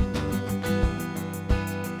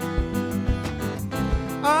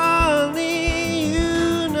 only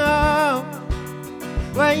you know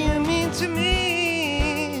what you mean to me.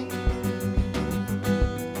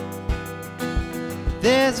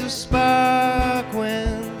 There's a spark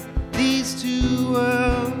when these two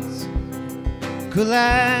worlds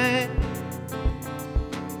collide.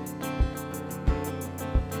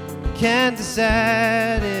 Can't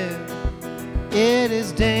decide if it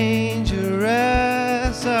is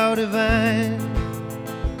dangerous or divine.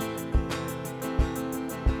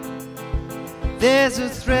 There's a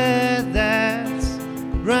thread that's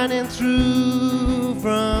running through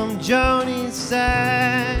from Joni's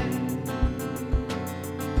side.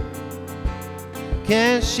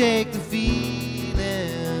 Can't shake the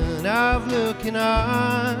feeling of looking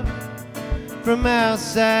on from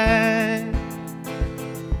outside.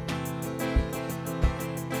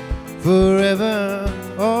 Forever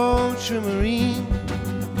ultramarine,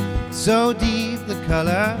 so deep the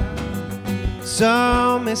color,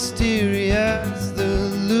 so mysterious the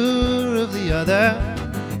lure of the other.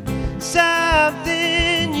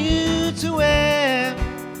 Something new to wear,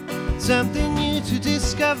 something new to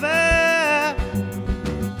discover.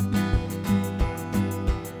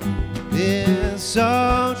 is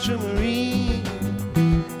ultramarine.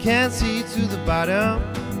 Can't see to the bottom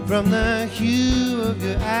from the hue of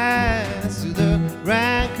your eyes to the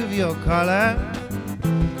rank of your color.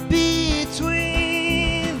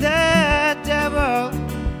 Between the devil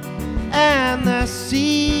and the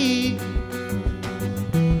sea,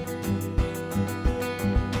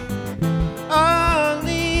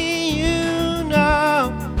 only you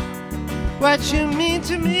know what you mean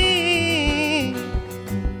to me.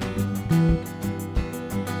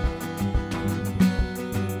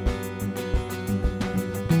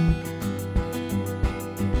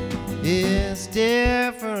 It's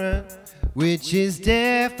different, which is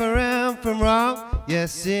different from wrong.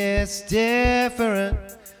 Yes, it's different,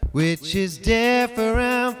 which is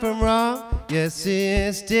different from wrong. Yes,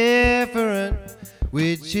 it's different,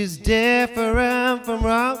 which is different from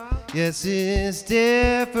wrong. Yes, it's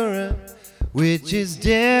different, which is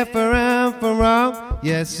different from wrong.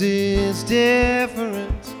 Yes, it's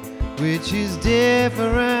different, which is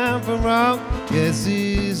different from wrong. Yes,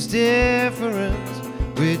 it's different,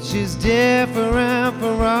 which is different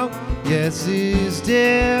from wrong. Yes, it's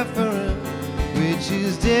different, which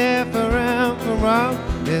is different from wrong.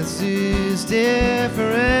 Yes, it's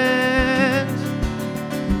different.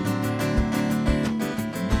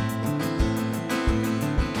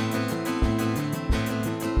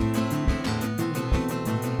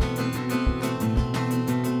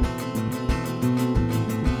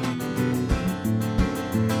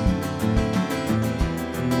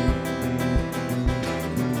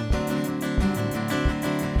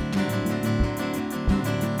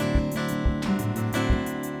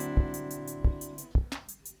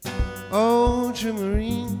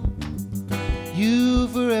 Ultramarine, you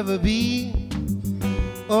forever be.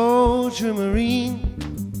 Ultramarine,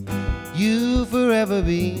 you forever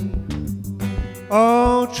be.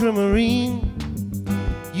 Ultramarine,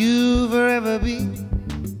 you forever be.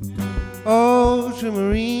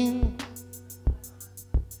 Ultramarine.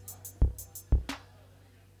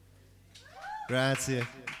 Grazie.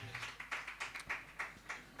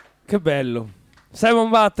 Che bello. Simon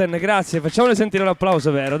Batten, grazie. Facciamole sentire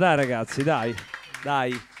l'applauso vero, dai ragazzi, dai.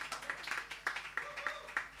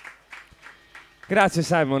 Grazie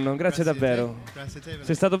Simon, grazie davvero. Grazie a te.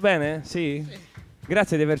 Sei stato bene? Sì?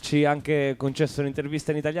 Grazie di averci anche concesso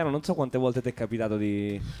un'intervista in italiano. Non so quante volte ti è capitato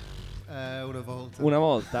di... Una volta. Una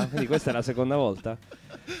volta? Quindi questa è la seconda volta.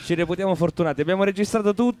 Ci reputiamo fortunati. Abbiamo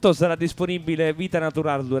registrato tutto, sarà disponibile Vita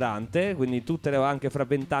Natural durante, quindi anche fra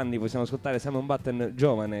 20 anni possiamo ascoltare Simon Batten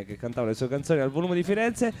giovane che cantava le sue canzoni al Volume di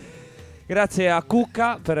Firenze. Grazie a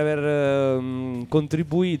Cucca per aver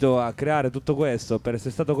contribuito a creare tutto questo, per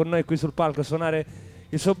essere stato con noi qui sul palco a suonare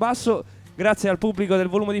il suo basso. Grazie al pubblico del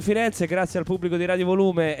Volume di Firenze, grazie al pubblico di Radio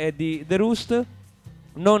Volume e di The Roost.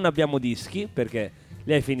 Non abbiamo dischi perché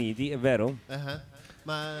li hai finiti, è vero?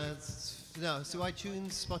 Ma no, su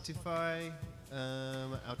iTunes, Spotify,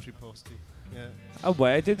 altri posti. Yeah. Oh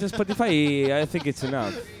boy, iTunes e Spotify I think it's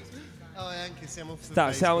enough. Oh, e anche siamo su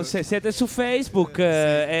Facebook. Siete su Facebook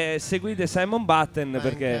e seguite Simon Batten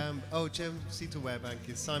perché c'è un sito web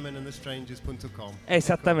anche, simonandthestrangers.com.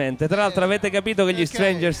 esattamente. Tra l'altro avete capito che gli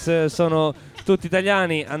Strangers sono tutti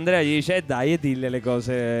italiani. Andrea gli dice dai e dille le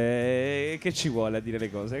cose, che ci vuole a dire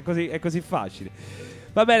le cose, è così facile.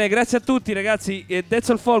 Va bene, grazie a tutti ragazzi. That's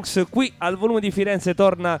All Folks qui al Volume di Firenze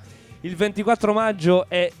torna il 24 maggio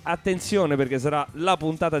e attenzione perché sarà la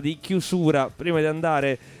puntata di chiusura prima di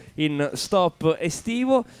andare in stop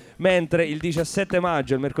estivo, mentre il 17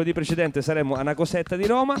 maggio, il mercoledì precedente, saremo a una cosetta di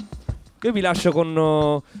Roma. Io vi lascio con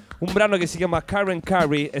un brano che si chiama Karen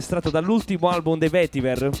Curry, estratto dall'ultimo album dei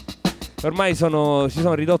Vetiver. Ormai si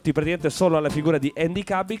sono ridotti praticamente solo alla figura di Andy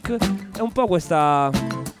Kabik. È un po' questa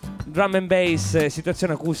drum and bass,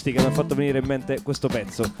 situazione acustica mi ha fatto venire in mente questo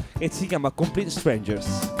pezzo e si chiama Complete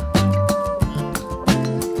Strangers.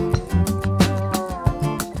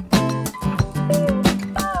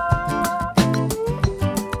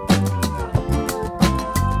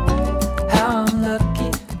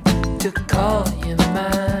 Call you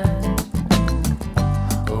mine.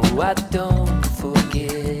 Oh, I don't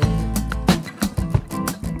forget.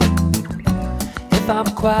 If I'm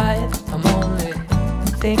quiet, I'm only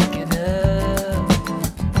thinking of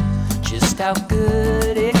just how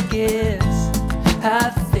good it gets.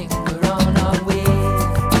 I think we're on our way.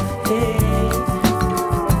 Hey,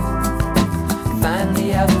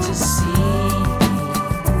 finally out to sea,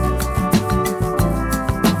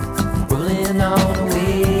 rolling on away.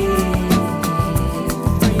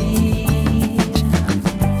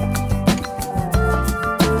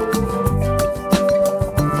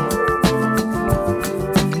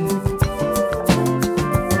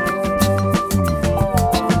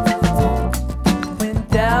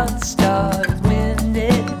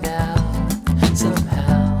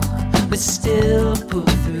 pull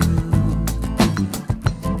through.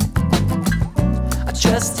 I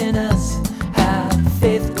trust in us, have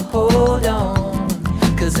faith, we'll hold on.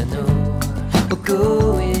 'Cause I know we're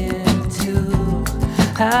going to.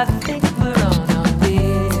 I think we're on our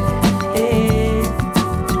way.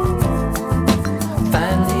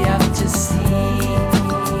 Finally out to sea,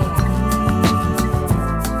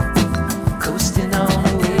 coasting on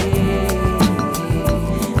away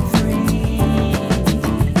free.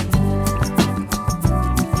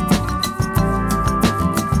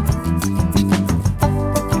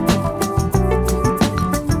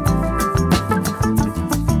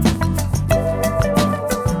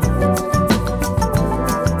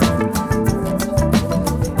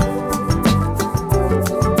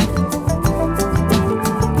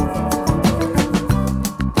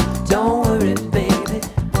 Don't worry, baby,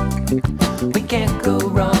 we can't go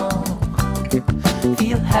wrong.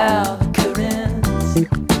 Feel how the currents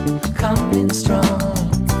coming strong.